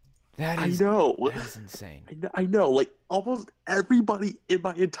 man. That is insane. I know, like almost everybody in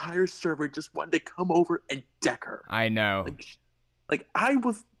my entire server just wanted to come over and deck her. I know.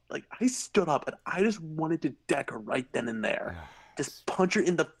 I stood up and I just wanted to deck her right then and there. Just punch her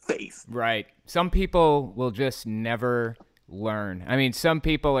in the face. Right. Some people will just never learn. Some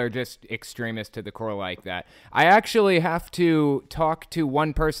people are just extremists to the core like that. I actually have to talk to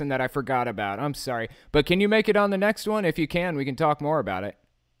one person that I forgot about. I'm sorry. But can you make it on the next one? If you can, we can talk more about it.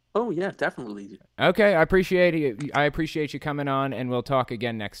 Oh, yeah, definitely. Okay, I appreciate it. I appreciate you coming on, and we'll talk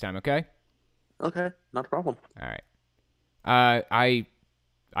again next time, okay? Okay, not a problem. All right. I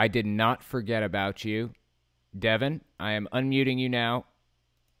did not forget about you. Devin, I am unmuting you now.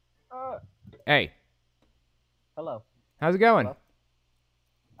 Hey. Hello. How's it going?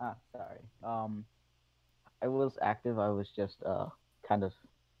 Hello? Sorry. I was active. I was just kind of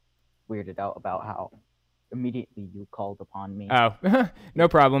weirded out about how immediately you called upon me. Oh, no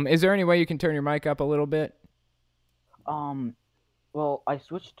problem. Is there any way you can turn your mic up a little bit? Well, I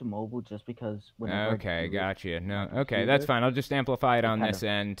switched to mobile just because whenever Okay, gotcha. No, okay, that's fine. I'll just amplify it on this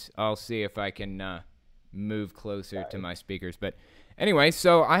end. I'll see if I can move closer to my speakers. But anyway,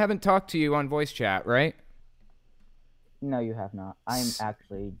 so I haven't talked to you on voice chat, right? No, you have not. I'm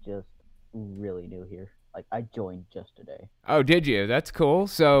actually just really new here. Like, I joined just today. Oh, did you? That's cool.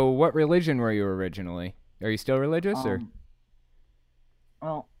 So what religion were you originally? Are you still religious, or?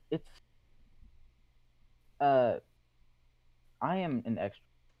 Well, it's... I am an extra,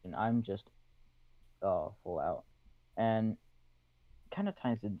 and I'm just full out. And kind of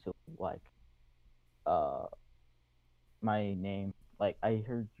ties into, like, my name. Like, I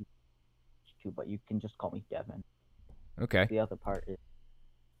heard you too, but you can just call me Devin. Okay. The other part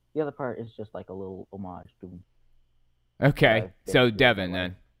is just like a little homage to. Okay, so Devin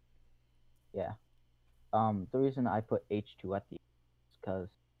then. Yeah. The reason I put H2 at the end is because,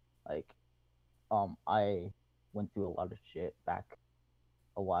 like, I went through a lot of shit back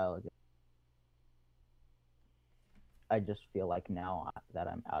a while ago. I just feel like now that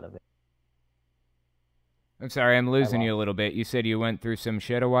I'm out of it. I'm sorry, I'm losing you a little bit. You said you went through some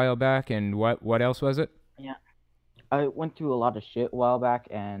shit a while back, and what else was it? Yeah. I went through a lot of shit a while back,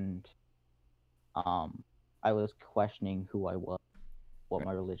 and I was questioning who I was, what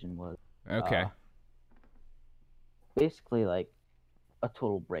my religion was. Okay. Basically, like, a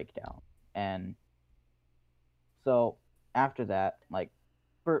total breakdown. And so, after that, like,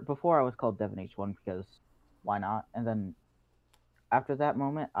 before I was called Devin H1 because why not? And then, after that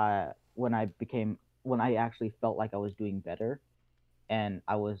moment, when I actually felt like I was doing better, and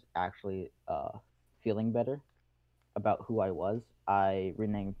I was actually feeling better about who I was, I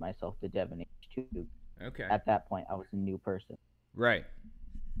renamed myself to Devin H2. Okay. At that point, I was a new person. Right.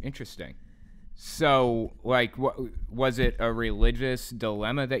 Interesting. So, like, what was it? A religious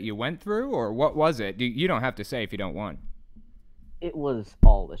dilemma that you went through, or what was it? You don't have to say if you don't want. It was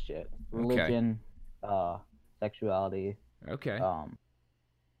all the shit. Religion, sexuality. Okay.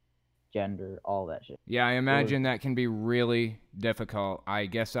 Gender, all that shit. Yeah, I imagine that can be really difficult. I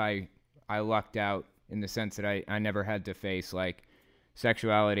guess I lucked out in the sense that I never had to face, like,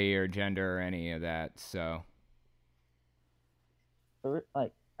 sexuality or gender or any of that, so.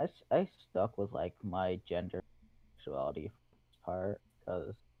 Like, I stuck with, like, my gender sexuality part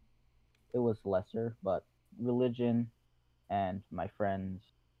because it was lesser, but religion and my friends,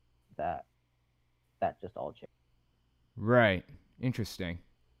 that just all changed. Right. Interesting.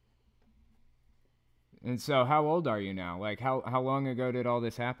 And so how old are you now? Like, how long ago did all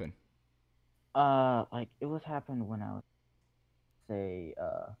this happen? Like, it was happened when I was, say,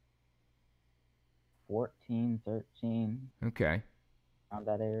 14, 13. Okay. Around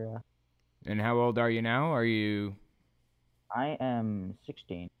that area. And how old are you now? I am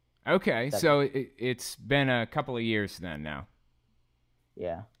 16. Okay, so it's been a couple of years then now.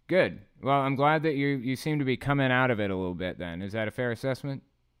 Yeah. Good. Well, I'm glad that you seem to be coming out of it a little bit then. Is that a fair assessment?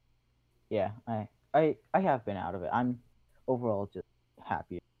 Yeah, I have been out of it. I'm overall just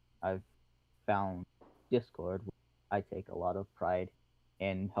happy. I've found Discord. I take a lot of pride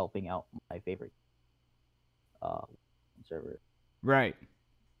in helping out my favorite server. Right.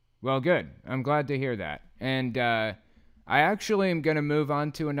 Well, good. I'm glad to hear that. And I actually am going to move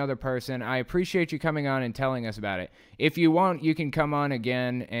on to another person. I appreciate you coming on and telling us about it. If you want, you can come on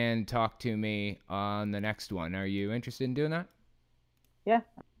again and talk to me on the next one. Are you interested in doing that? Yeah.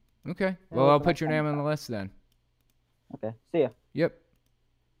 Okay. Well, I'll put your name on the list then. Okay. See ya. Yep.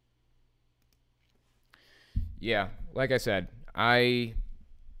 Yeah, like I said, I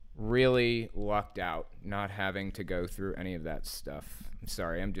really lucked out not having to go through any of that stuff. I'm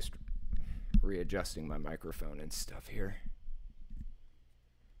sorry, I'm just readjusting my microphone and stuff here.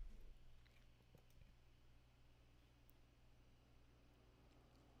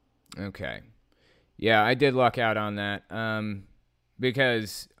 Okay. Yeah, I did luck out on that.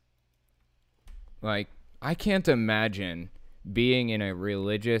 Because, like, I can't imagine being in a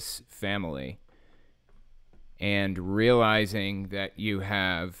religious family and realizing that you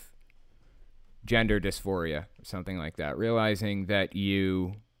have gender dysphoria or something like that, realizing that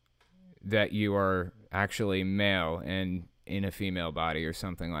you are actually male and in a female body or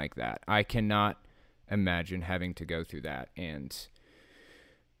something like that. I cannot imagine having to go through that. And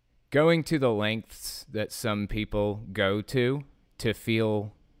going to the lengths that some people go to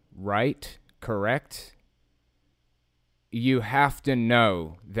feel right, correct, you have to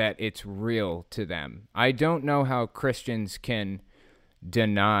know that it's real to them. I don't know how Christians can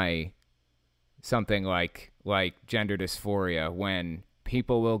deny something like gender dysphoria when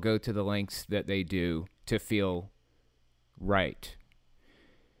people will go to the lengths that they do to feel right.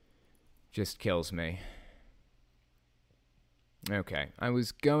 Just kills me. Okay, I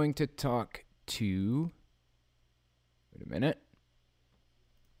was going to talk to... Wait a minute.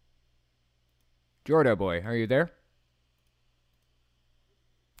 Jordo boy, are you there?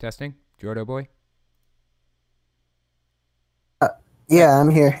 Testing? Jordo boy? Yeah,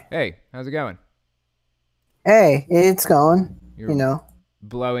 I'm here. Hey, how's it going? Hey, it's going. You're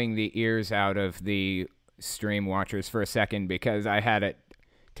blowing the ears out of the stream watchers for a second because I had it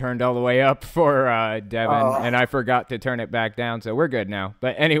turned all the way up for Devin, and I forgot to turn it back down, so we're good now.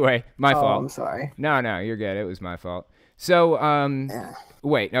 But anyway, my fault. I'm sorry. No, you're good. It was my fault. So,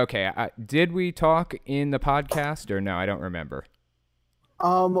 wait, okay. Did we talk in the podcast or no? I don't remember.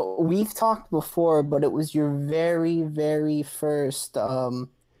 We've talked before, but it was your very, very first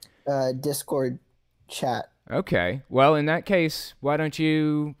Discord chat. Okay. Well, in that case, why don't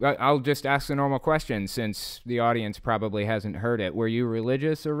you... I'll just ask the normal question since the audience probably hasn't heard it. Were you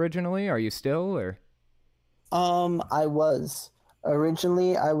religious originally? Are you still, or...? I was.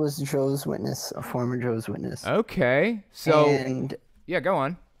 Originally, I was Jehovah's Witness, a former Jehovah's Witness. Okay. So... Yeah, go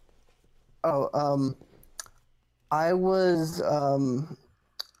on. I was...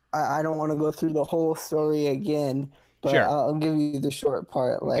 I don't want to go through the whole story again, but sure. I'll give you the short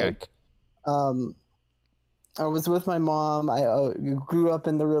part. Like, okay. I was with my mom. I grew up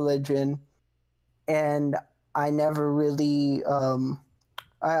in the religion, and I never really,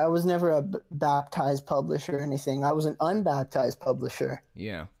 I was never a baptized publisher or anything. I was an unbaptized publisher.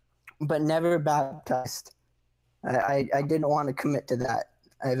 Yeah. But never baptized. I didn't want to commit to that.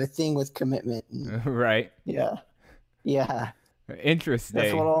 I have a thing with commitment. Right. Yeah. Yeah. Interesting.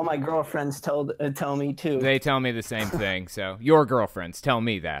 That's what all my girlfriends tell me too. They tell me the same thing. So your girlfriends tell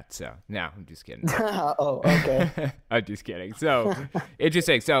me that. So no, I'm just kidding. Oh, okay. I'm just kidding. So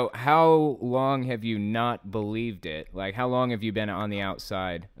interesting. So how long have you not believed it? Like how long have you been on the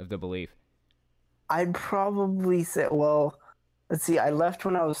outside of the belief? I'd probably say, well, let's see. I left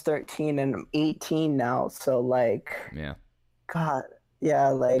when I was 13 and I'm 18 now. So like, yeah. God, yeah,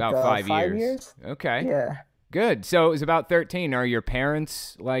 like about 5 5 years. Okay. Yeah. Good. So it was about 13. Are your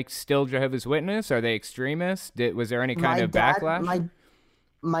parents like still Jehovah's Witness? Are they extremists? Was there any kind of backlash?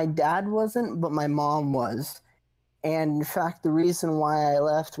 My dad wasn't, but my mom was. And in fact, the reason why I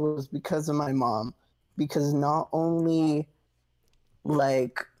left was because of my mom. Because not only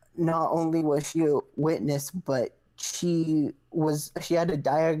was she a witness, but she had a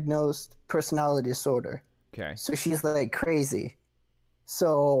diagnosed personality disorder. Okay. So she's like crazy.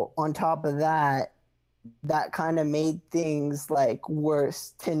 So on top of that kind of made things like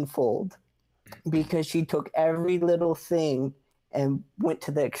worse tenfold because she took every little thing and went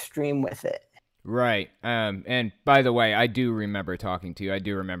to the extreme with it. Right. And by the way, I do remember talking to you. I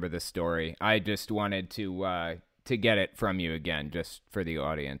do remember this story. I just wanted to get it from you again, just for the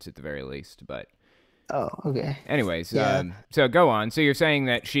audience at the very least. But oh, okay. Anyways, yeah. So go on. So you're saying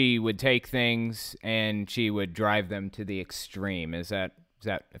that she would take things and she would drive them to the extreme. Is that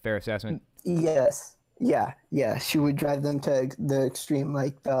a fair assessment? Yes. Yeah. She would drive them to the extreme,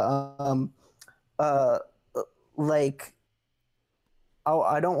 like I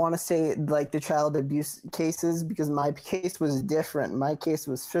don't want to say like the child abuse cases because my case was different. My case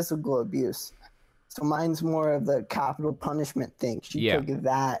was physical abuse. So mine's more of the capital punishment thing. She took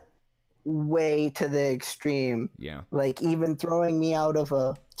that way to the extreme. Yeah. Like even throwing me out of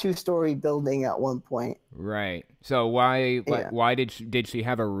a 2-story building at one point. Right. So why did she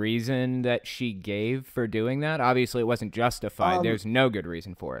have a reason that she gave for doing that? Obviously it wasn't justified. There's no good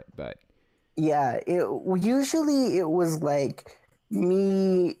reason for it, but yeah, usually it was like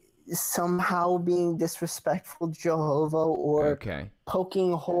me somehow being disrespectful to Jehovah or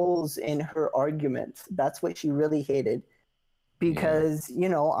poking holes in her arguments. That's what she really hated. Because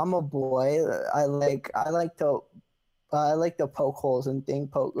I'm a boy. I like to poke holes and things.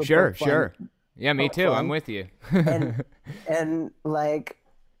 Sure. Yeah, me too. I'm with you. and like,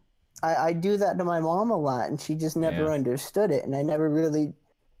 I do that to my mom a lot, and she just never understood it, and I never really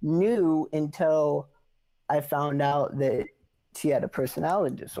knew until I found out that she had a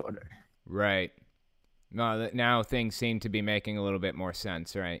personality disorder. Right. No, now things seem to be making a little bit more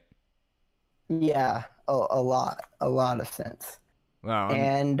sense, right? Yeah, a lot of sense. Wow.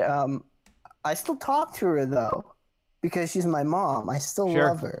 And I still talk to her though. because she's my mom. I still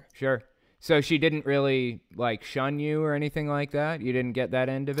love her. Sure. So she didn't really like shun you or anything like that? You didn't get that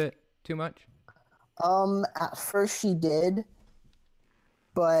end of it too much? At first she did,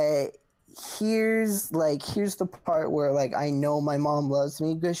 but here's the part where like I know my mom loves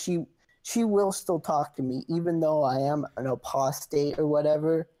me, because she will still talk to me even though I am an apostate or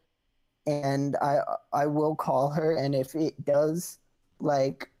whatever, and I will call her, and if it does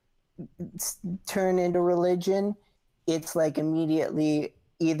like turn into religion, it's like immediately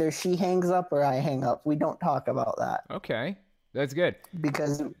either she hangs up or I hang up. We don't talk about that. Okay, that's good.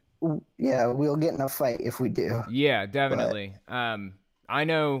 Because yeah, we'll get in a fight if we do. Yeah, definitely. I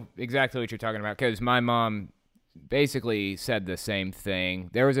know exactly what you're talking about, because my mom basically said the same thing.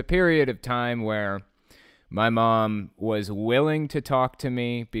 There was a period of time where my mom was willing to talk to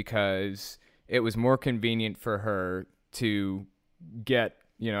me because it was more convenient for her to get,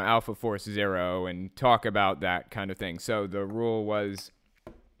 Alpha Force Zero and talk about that kind of thing. So the rule was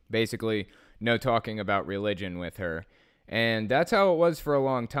basically no talking about religion with her. And that's how it was for a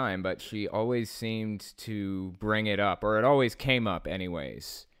long time, but she always seemed to bring it up, or it always came up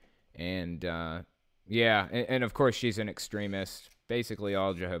anyways. And yeah, and of course she's an extremist. Basically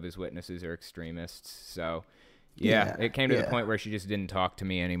all Jehovah's Witnesses are extremists. So yeah, it came to the point where she just didn't talk to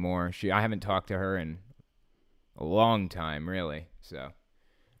me anymore. I haven't talked to her in a long time, really. So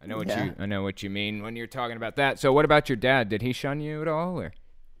I know what you mean when you're talking about that. So what about your dad? Did he shun you at all, or?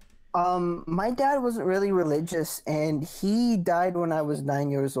 My dad wasn't really religious, and he died when I was 9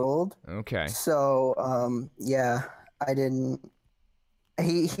 years old. Okay. So, yeah, I didn't.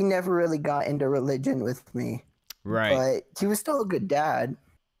 He never really got into religion with me. Right. But he was still a good dad.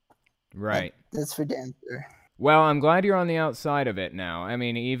 Right. That's for damn sure. Well, I'm glad you're on the outside of it now. I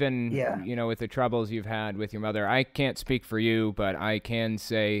mean, even, with the troubles you've had with your mother, I can't speak for you, but I can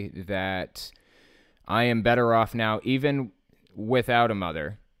say that I am better off now, even without a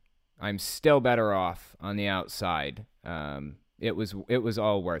mother. I'm still better off on the outside. It was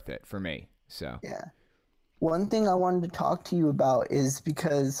all worth it for me. So yeah. One thing I wanted to talk to you about is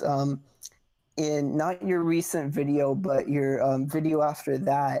because in not your recent video, but your video after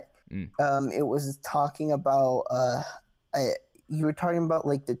that, it was talking about you were talking about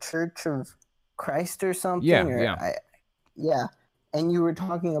like the Church of Christ or something. Yeah. And you were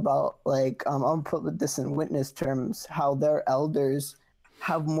talking about like I'll put this in witness terms, how their elders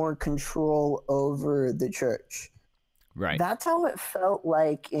have more control over the church. Right. That's how it felt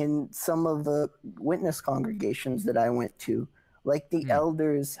like in some of the witness congregations that I went to. Like the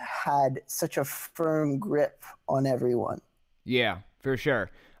elders had such a firm grip on everyone. Yeah, for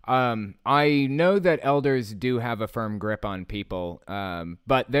sure. I know that elders do have a firm grip on people,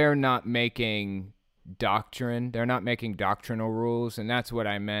 but they're not making doctrine. They're not making doctrinal rules, and that's what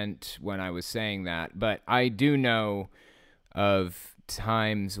I meant when I was saying that. But I do know of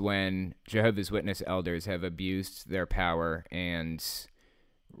times when Jehovah's Witness elders have abused their power and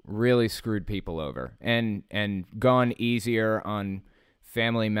really screwed people over and gone easier on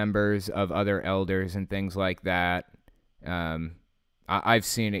family members of other elders and things like that. I've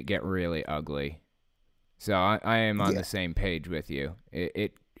seen it get really ugly. So I am on the same page with you.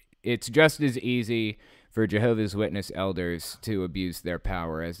 It's just as easy for Jehovah's Witness elders to abuse their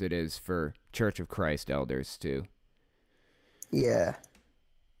power as it is for Church of Christ elders to. Yeah.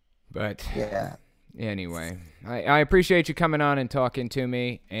 But yeah. Anyway, I appreciate you coming on and talking to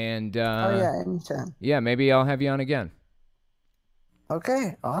me. And oh yeah, anytime. Yeah, maybe I'll have you on again.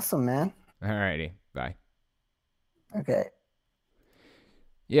 Okay, awesome, man. Alrighty, bye. Okay.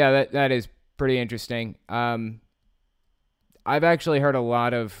 Yeah, that is pretty interesting. I've actually heard a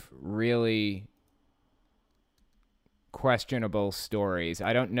lot of really questionable stories.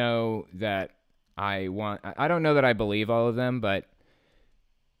 I don't know that I don't know that I believe all of them, but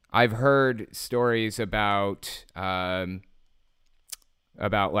I've heard stories about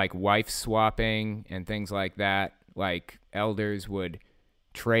like wife swapping and things like that. Like elders would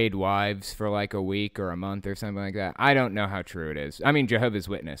trade wives for like a week or a month or something like that. I don't know how true it is. I mean, Jehovah's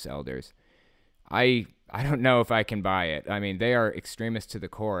Witness elders. I don't know if I can buy it. I mean, they are extremists to the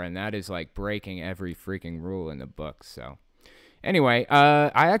core, and that is like breaking every freaking rule in the book. So anyway,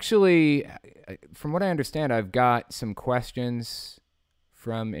 I actually, from what I understand, I've got some questions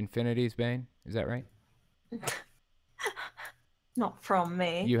from Infinity's Bane. Is that right? Not from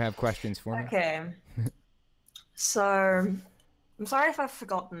me. You have questions for me? Okay. So, I'm sorry if I've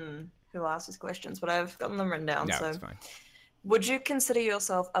forgotten who asked these questions, but I've gotten them written down. No, so it's fine. Would you consider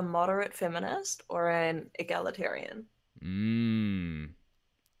yourself a moderate feminist or an egalitarian?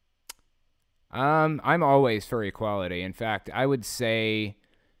 I'm always for equality. In fact, I would say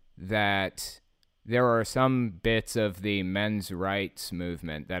that there are some bits of the men's rights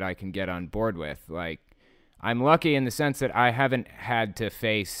movement that I can get on board with. Like, I'm lucky in the sense that I haven't had to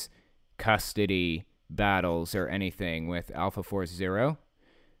face custody battles or anything with Alpha Force Zero.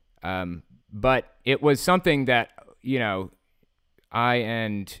 But it was something that, you know, I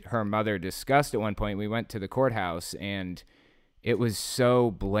and her mother discussed at one point. We went to the courthouse, and it was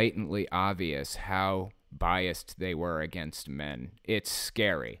so blatantly obvious how biased they were against men. It's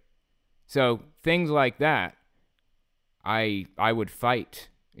scary. So things like that, I would fight.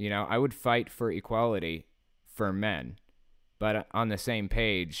 You know, I would fight for equality for men. But on the same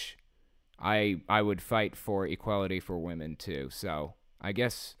page, I would fight for equality for women too. So I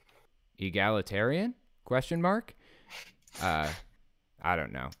guess egalitarian? Question mark? I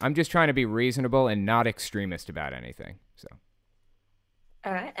don't know. I'm just trying to be reasonable and not extremist about anything. So.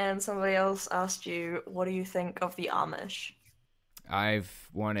 All right, and somebody else asked you, what do you think of the Amish? I've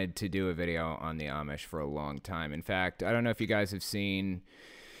wanted to do a video on the Amish for a long time. In fact, I don't know if you guys have seen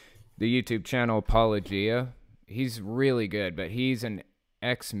the YouTube channel Apologia. He's really good, but he's an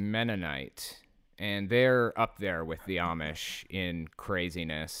ex-Mennonite, and they're up there with the Amish in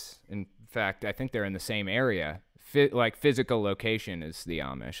craziness. In fact, I think they're in the same area, like physical location as the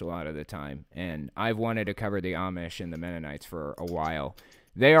Amish a lot of the time. And I've wanted to cover the Amish and the Mennonites for a while.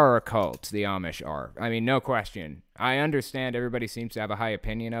 They are a cult, the Amish are. I mean, no question. I understand everybody seems to have a high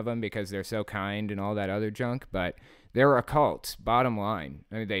opinion of them because they're so kind and all that other junk, but they're a cult, bottom line.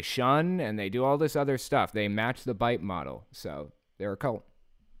 I mean, they shun and they do all this other stuff. They match the bite model, so they're a cult.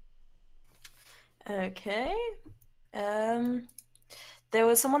 Okay. There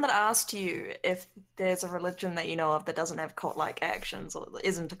was someone that asked you if there's a religion that you know of that doesn't have cult-like actions or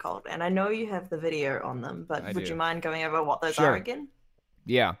isn't a cult, and I know you have the video on them, but would you mind going over what those are again?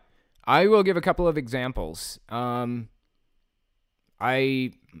 Yeah, I will give a couple of examples. I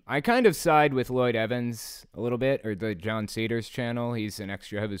kind of side with Lloyd Evans a little bit, or the John Cedars channel. He's an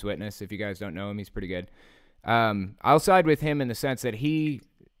ex-Jehovah's Witness. If you guys don't know him, he's pretty good. I'll side with him in the sense that he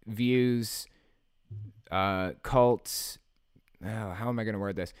views cults. How am I going to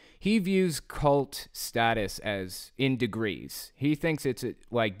word this? He views cult status as in degrees. He thinks it's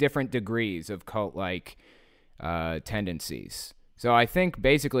like different degrees of cult-like tendencies. So I think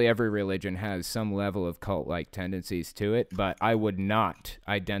basically every religion has some level of cult-like tendencies to it, but I would not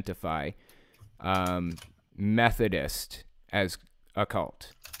identify Methodist as a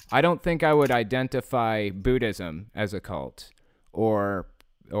cult. I don't think I would identify Buddhism as a cult, or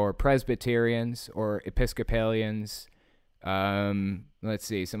Presbyterians, or Episcopalians. Let's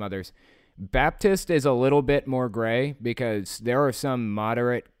see, some others. Baptist is a little bit more gray because there are some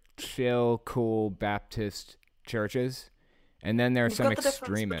moderate, chill, cool Baptist churches. And then there are some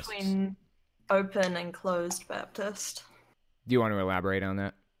extremists. Between open and closed Baptist. Do you want to elaborate on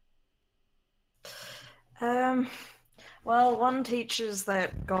that? Well, one teaches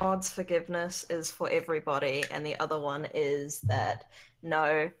that God's forgiveness is for everybody, and the other one is that,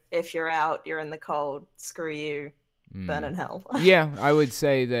 no, if you're out, you're in the cold, screw you, burn in hell. Yeah, I would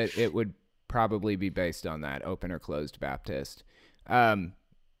say that it would probably be based on that, open or closed Baptist. And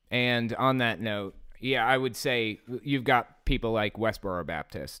on that note, yeah, I would say you've got people like Westboro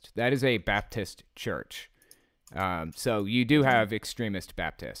Baptist. That is a Baptist church. So you do have extremist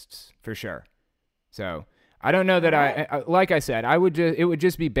Baptists, for sure. So I don't know that I like I said, it would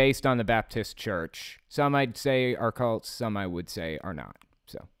just be based on the Baptist church. Some I'd say are cults, some I would say are not.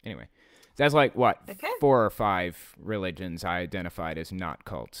 So anyway, that's like, 4 or 5 religions I identified as not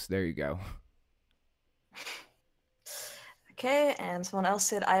cults. There you go. Okay, and someone else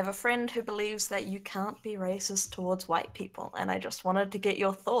said, I have a friend who believes that you can't be racist towards white people, and I just wanted to get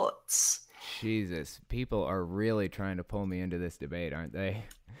your thoughts. Jesus, people are really trying to pull me into this debate, aren't they?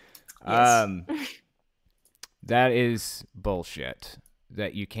 Yes. That is bullshit,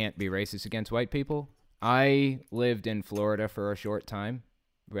 that you can't be racist against white people. I lived in Florida for a short time,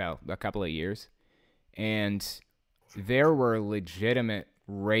 well, a couple of years, and there were legitimate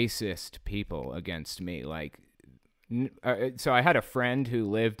racist people against me, like, so I had a friend who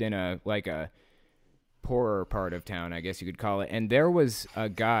lived in a poorer part of town, I guess you could call it, and there was a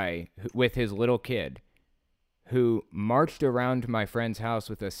guy with his little kid who marched around my friend's house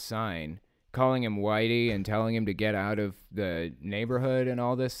with a sign calling him whitey and telling him to get out of the neighborhood and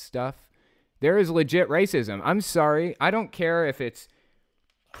all this stuff. There is legit racism. I'm sorry. I don't care if it's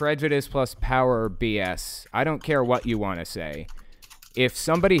prejudice plus power BS. I don't care what you want to say. If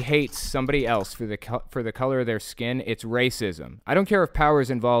somebody hates somebody else for the color of their skin, it's racism. I don't care if power is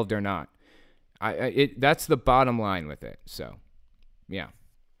involved or not. That's the bottom line with it. So, yeah,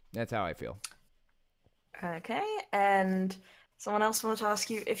 that's how I feel. Okay, and Someone else wanted to ask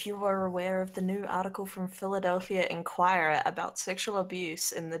you if you were aware of the new article from Philadelphia Inquirer about sexual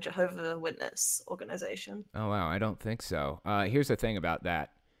abuse in the Jehovah's Witness organization. Oh, wow. I don't think so. Here's the thing about that.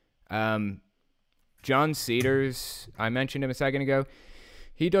 John Cedars, I mentioned him a second ago.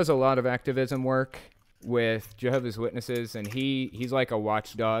 He does a lot of activism work with Jehovah's Witnesses, and he's like a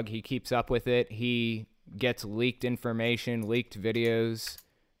watchdog. He keeps up with it. He gets leaked information, leaked videos.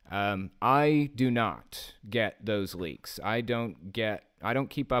 I do not get those leaks. I don't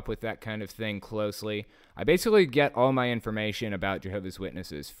keep up with that kind of thing closely. I basically get all my information about Jehovah's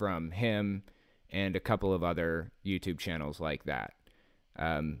Witnesses from him and a couple of other YouTube channels like that.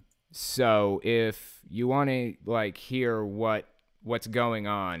 So if you want to like hear what's going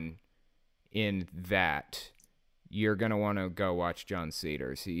on in that, you're going to want to go watch John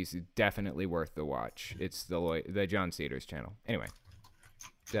Cedars. He's definitely worth the watch. It's the John Cedars channel. Anyway.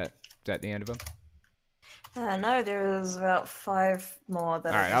 Is that the end of them? No, there's about 5 more.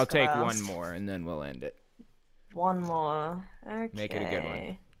 That all right, I'll take one more, and then we'll end it. One more. Okay. Make it a good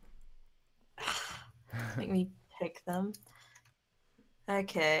one. Make me pick them.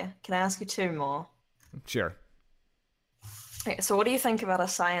 Okay, can I ask you 2 more? Sure. Okay, so what do you think about a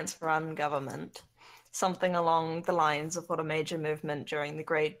science-run government? Something along the lines of what a major movement during the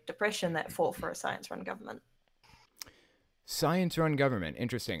Great Depression that fought for a science-run government. Science-run government.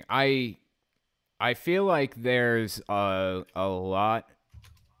 Interesting. I feel like there's a lot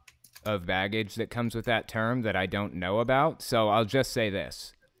of baggage that comes with that term that I don't know about. So I'll just say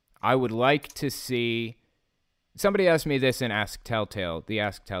this. I would like to see... Somebody asked me this in Ask Telltale, the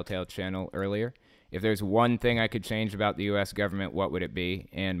Ask Telltale channel earlier. If there's one thing I could change about the U.S. government, what would it be?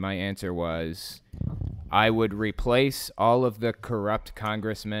 And my answer was I would replace all of the corrupt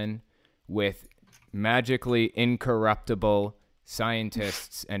congressmen with magically incorruptible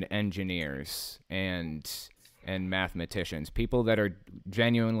scientists and engineers and mathematicians, people that are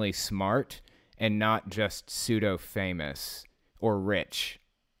genuinely smart and not just pseudo-famous or rich,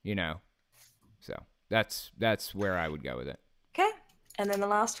 you know. So that's where I would go with it. Okay, and then the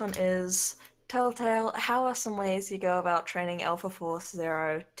last one is Telltale. How are some ways you go about training Alpha Force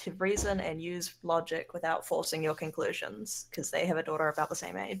Zero to reason and use logic without forcing your conclusions? Because they have a daughter about the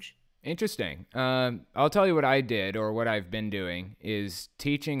same age. Interesting. I'll tell you what I did, or what I've been doing, is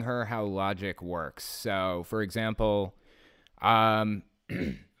teaching her how logic works. So, for example, I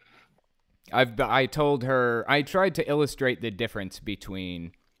told her, I tried to illustrate the difference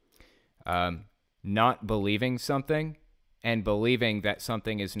between not believing something and believing that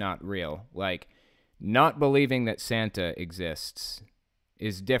something is not real. Like, not believing that Santa exists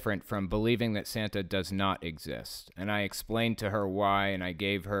is different from believing that Santa does not exist. And I explained to her why, and I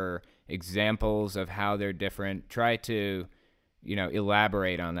gave her examples of how they're different. Try to,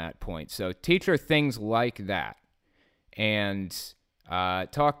 elaborate on that point. So teach her things like that, and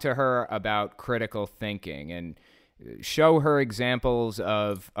talk to her about critical thinking, and show her examples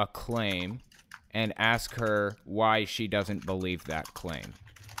of a claim and ask her why she doesn't believe that claim,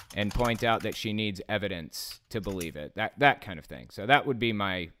 and point out that she needs evidence to believe it. That kind of thing. So that would be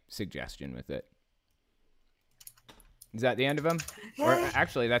my suggestion with it. Is that the end of them? Yeah. Or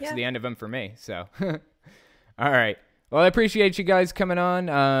actually, that's the end of them for me. So, all right. Well, I appreciate you guys coming on.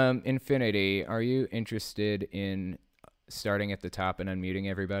 Infinity, are you interested in starting at the top and unmuting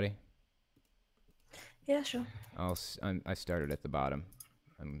everybody? Yeah, sure. I started at the bottom.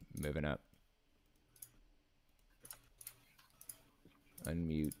 I'm moving up.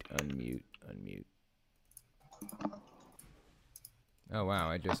 Unmute. Oh, wow,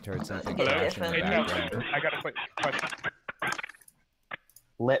 I just heard something crash in the background. I got a quick question.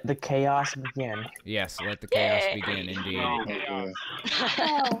 Let the chaos begin. Yes, let the chaos begin, indeed.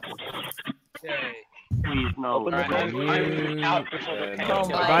 Please, no. By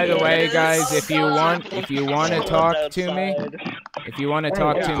the way, guys, if you want to talk to me,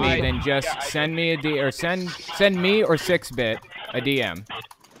 then just send me send me or 6-bit a DM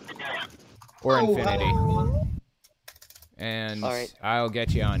or Infinity, and I'll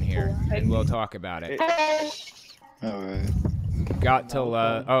get you on here and we'll talk about it. All right. Got to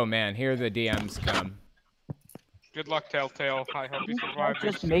oh man, here the DMs come. Good luck, Telltale. I hope you survive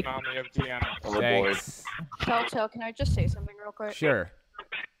this tsunami of DMs. Thanks. Telltale, can I just say something real quick? Sure.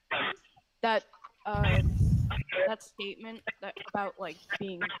 That statement about like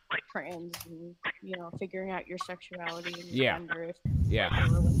being trans and figuring out your sexuality and your gender if you're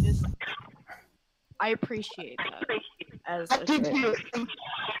religious. I appreciate that.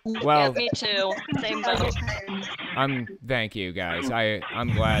 Well, me too. Same boat. Thank you guys.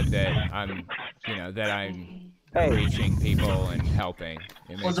 I'm glad that I'm reaching people and helping.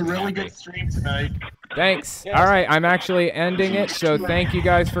 It was a really good stream tonight. Thanks. All right, I'm actually ending it, so thank you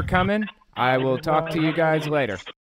guys for coming. I will talk to you guys later.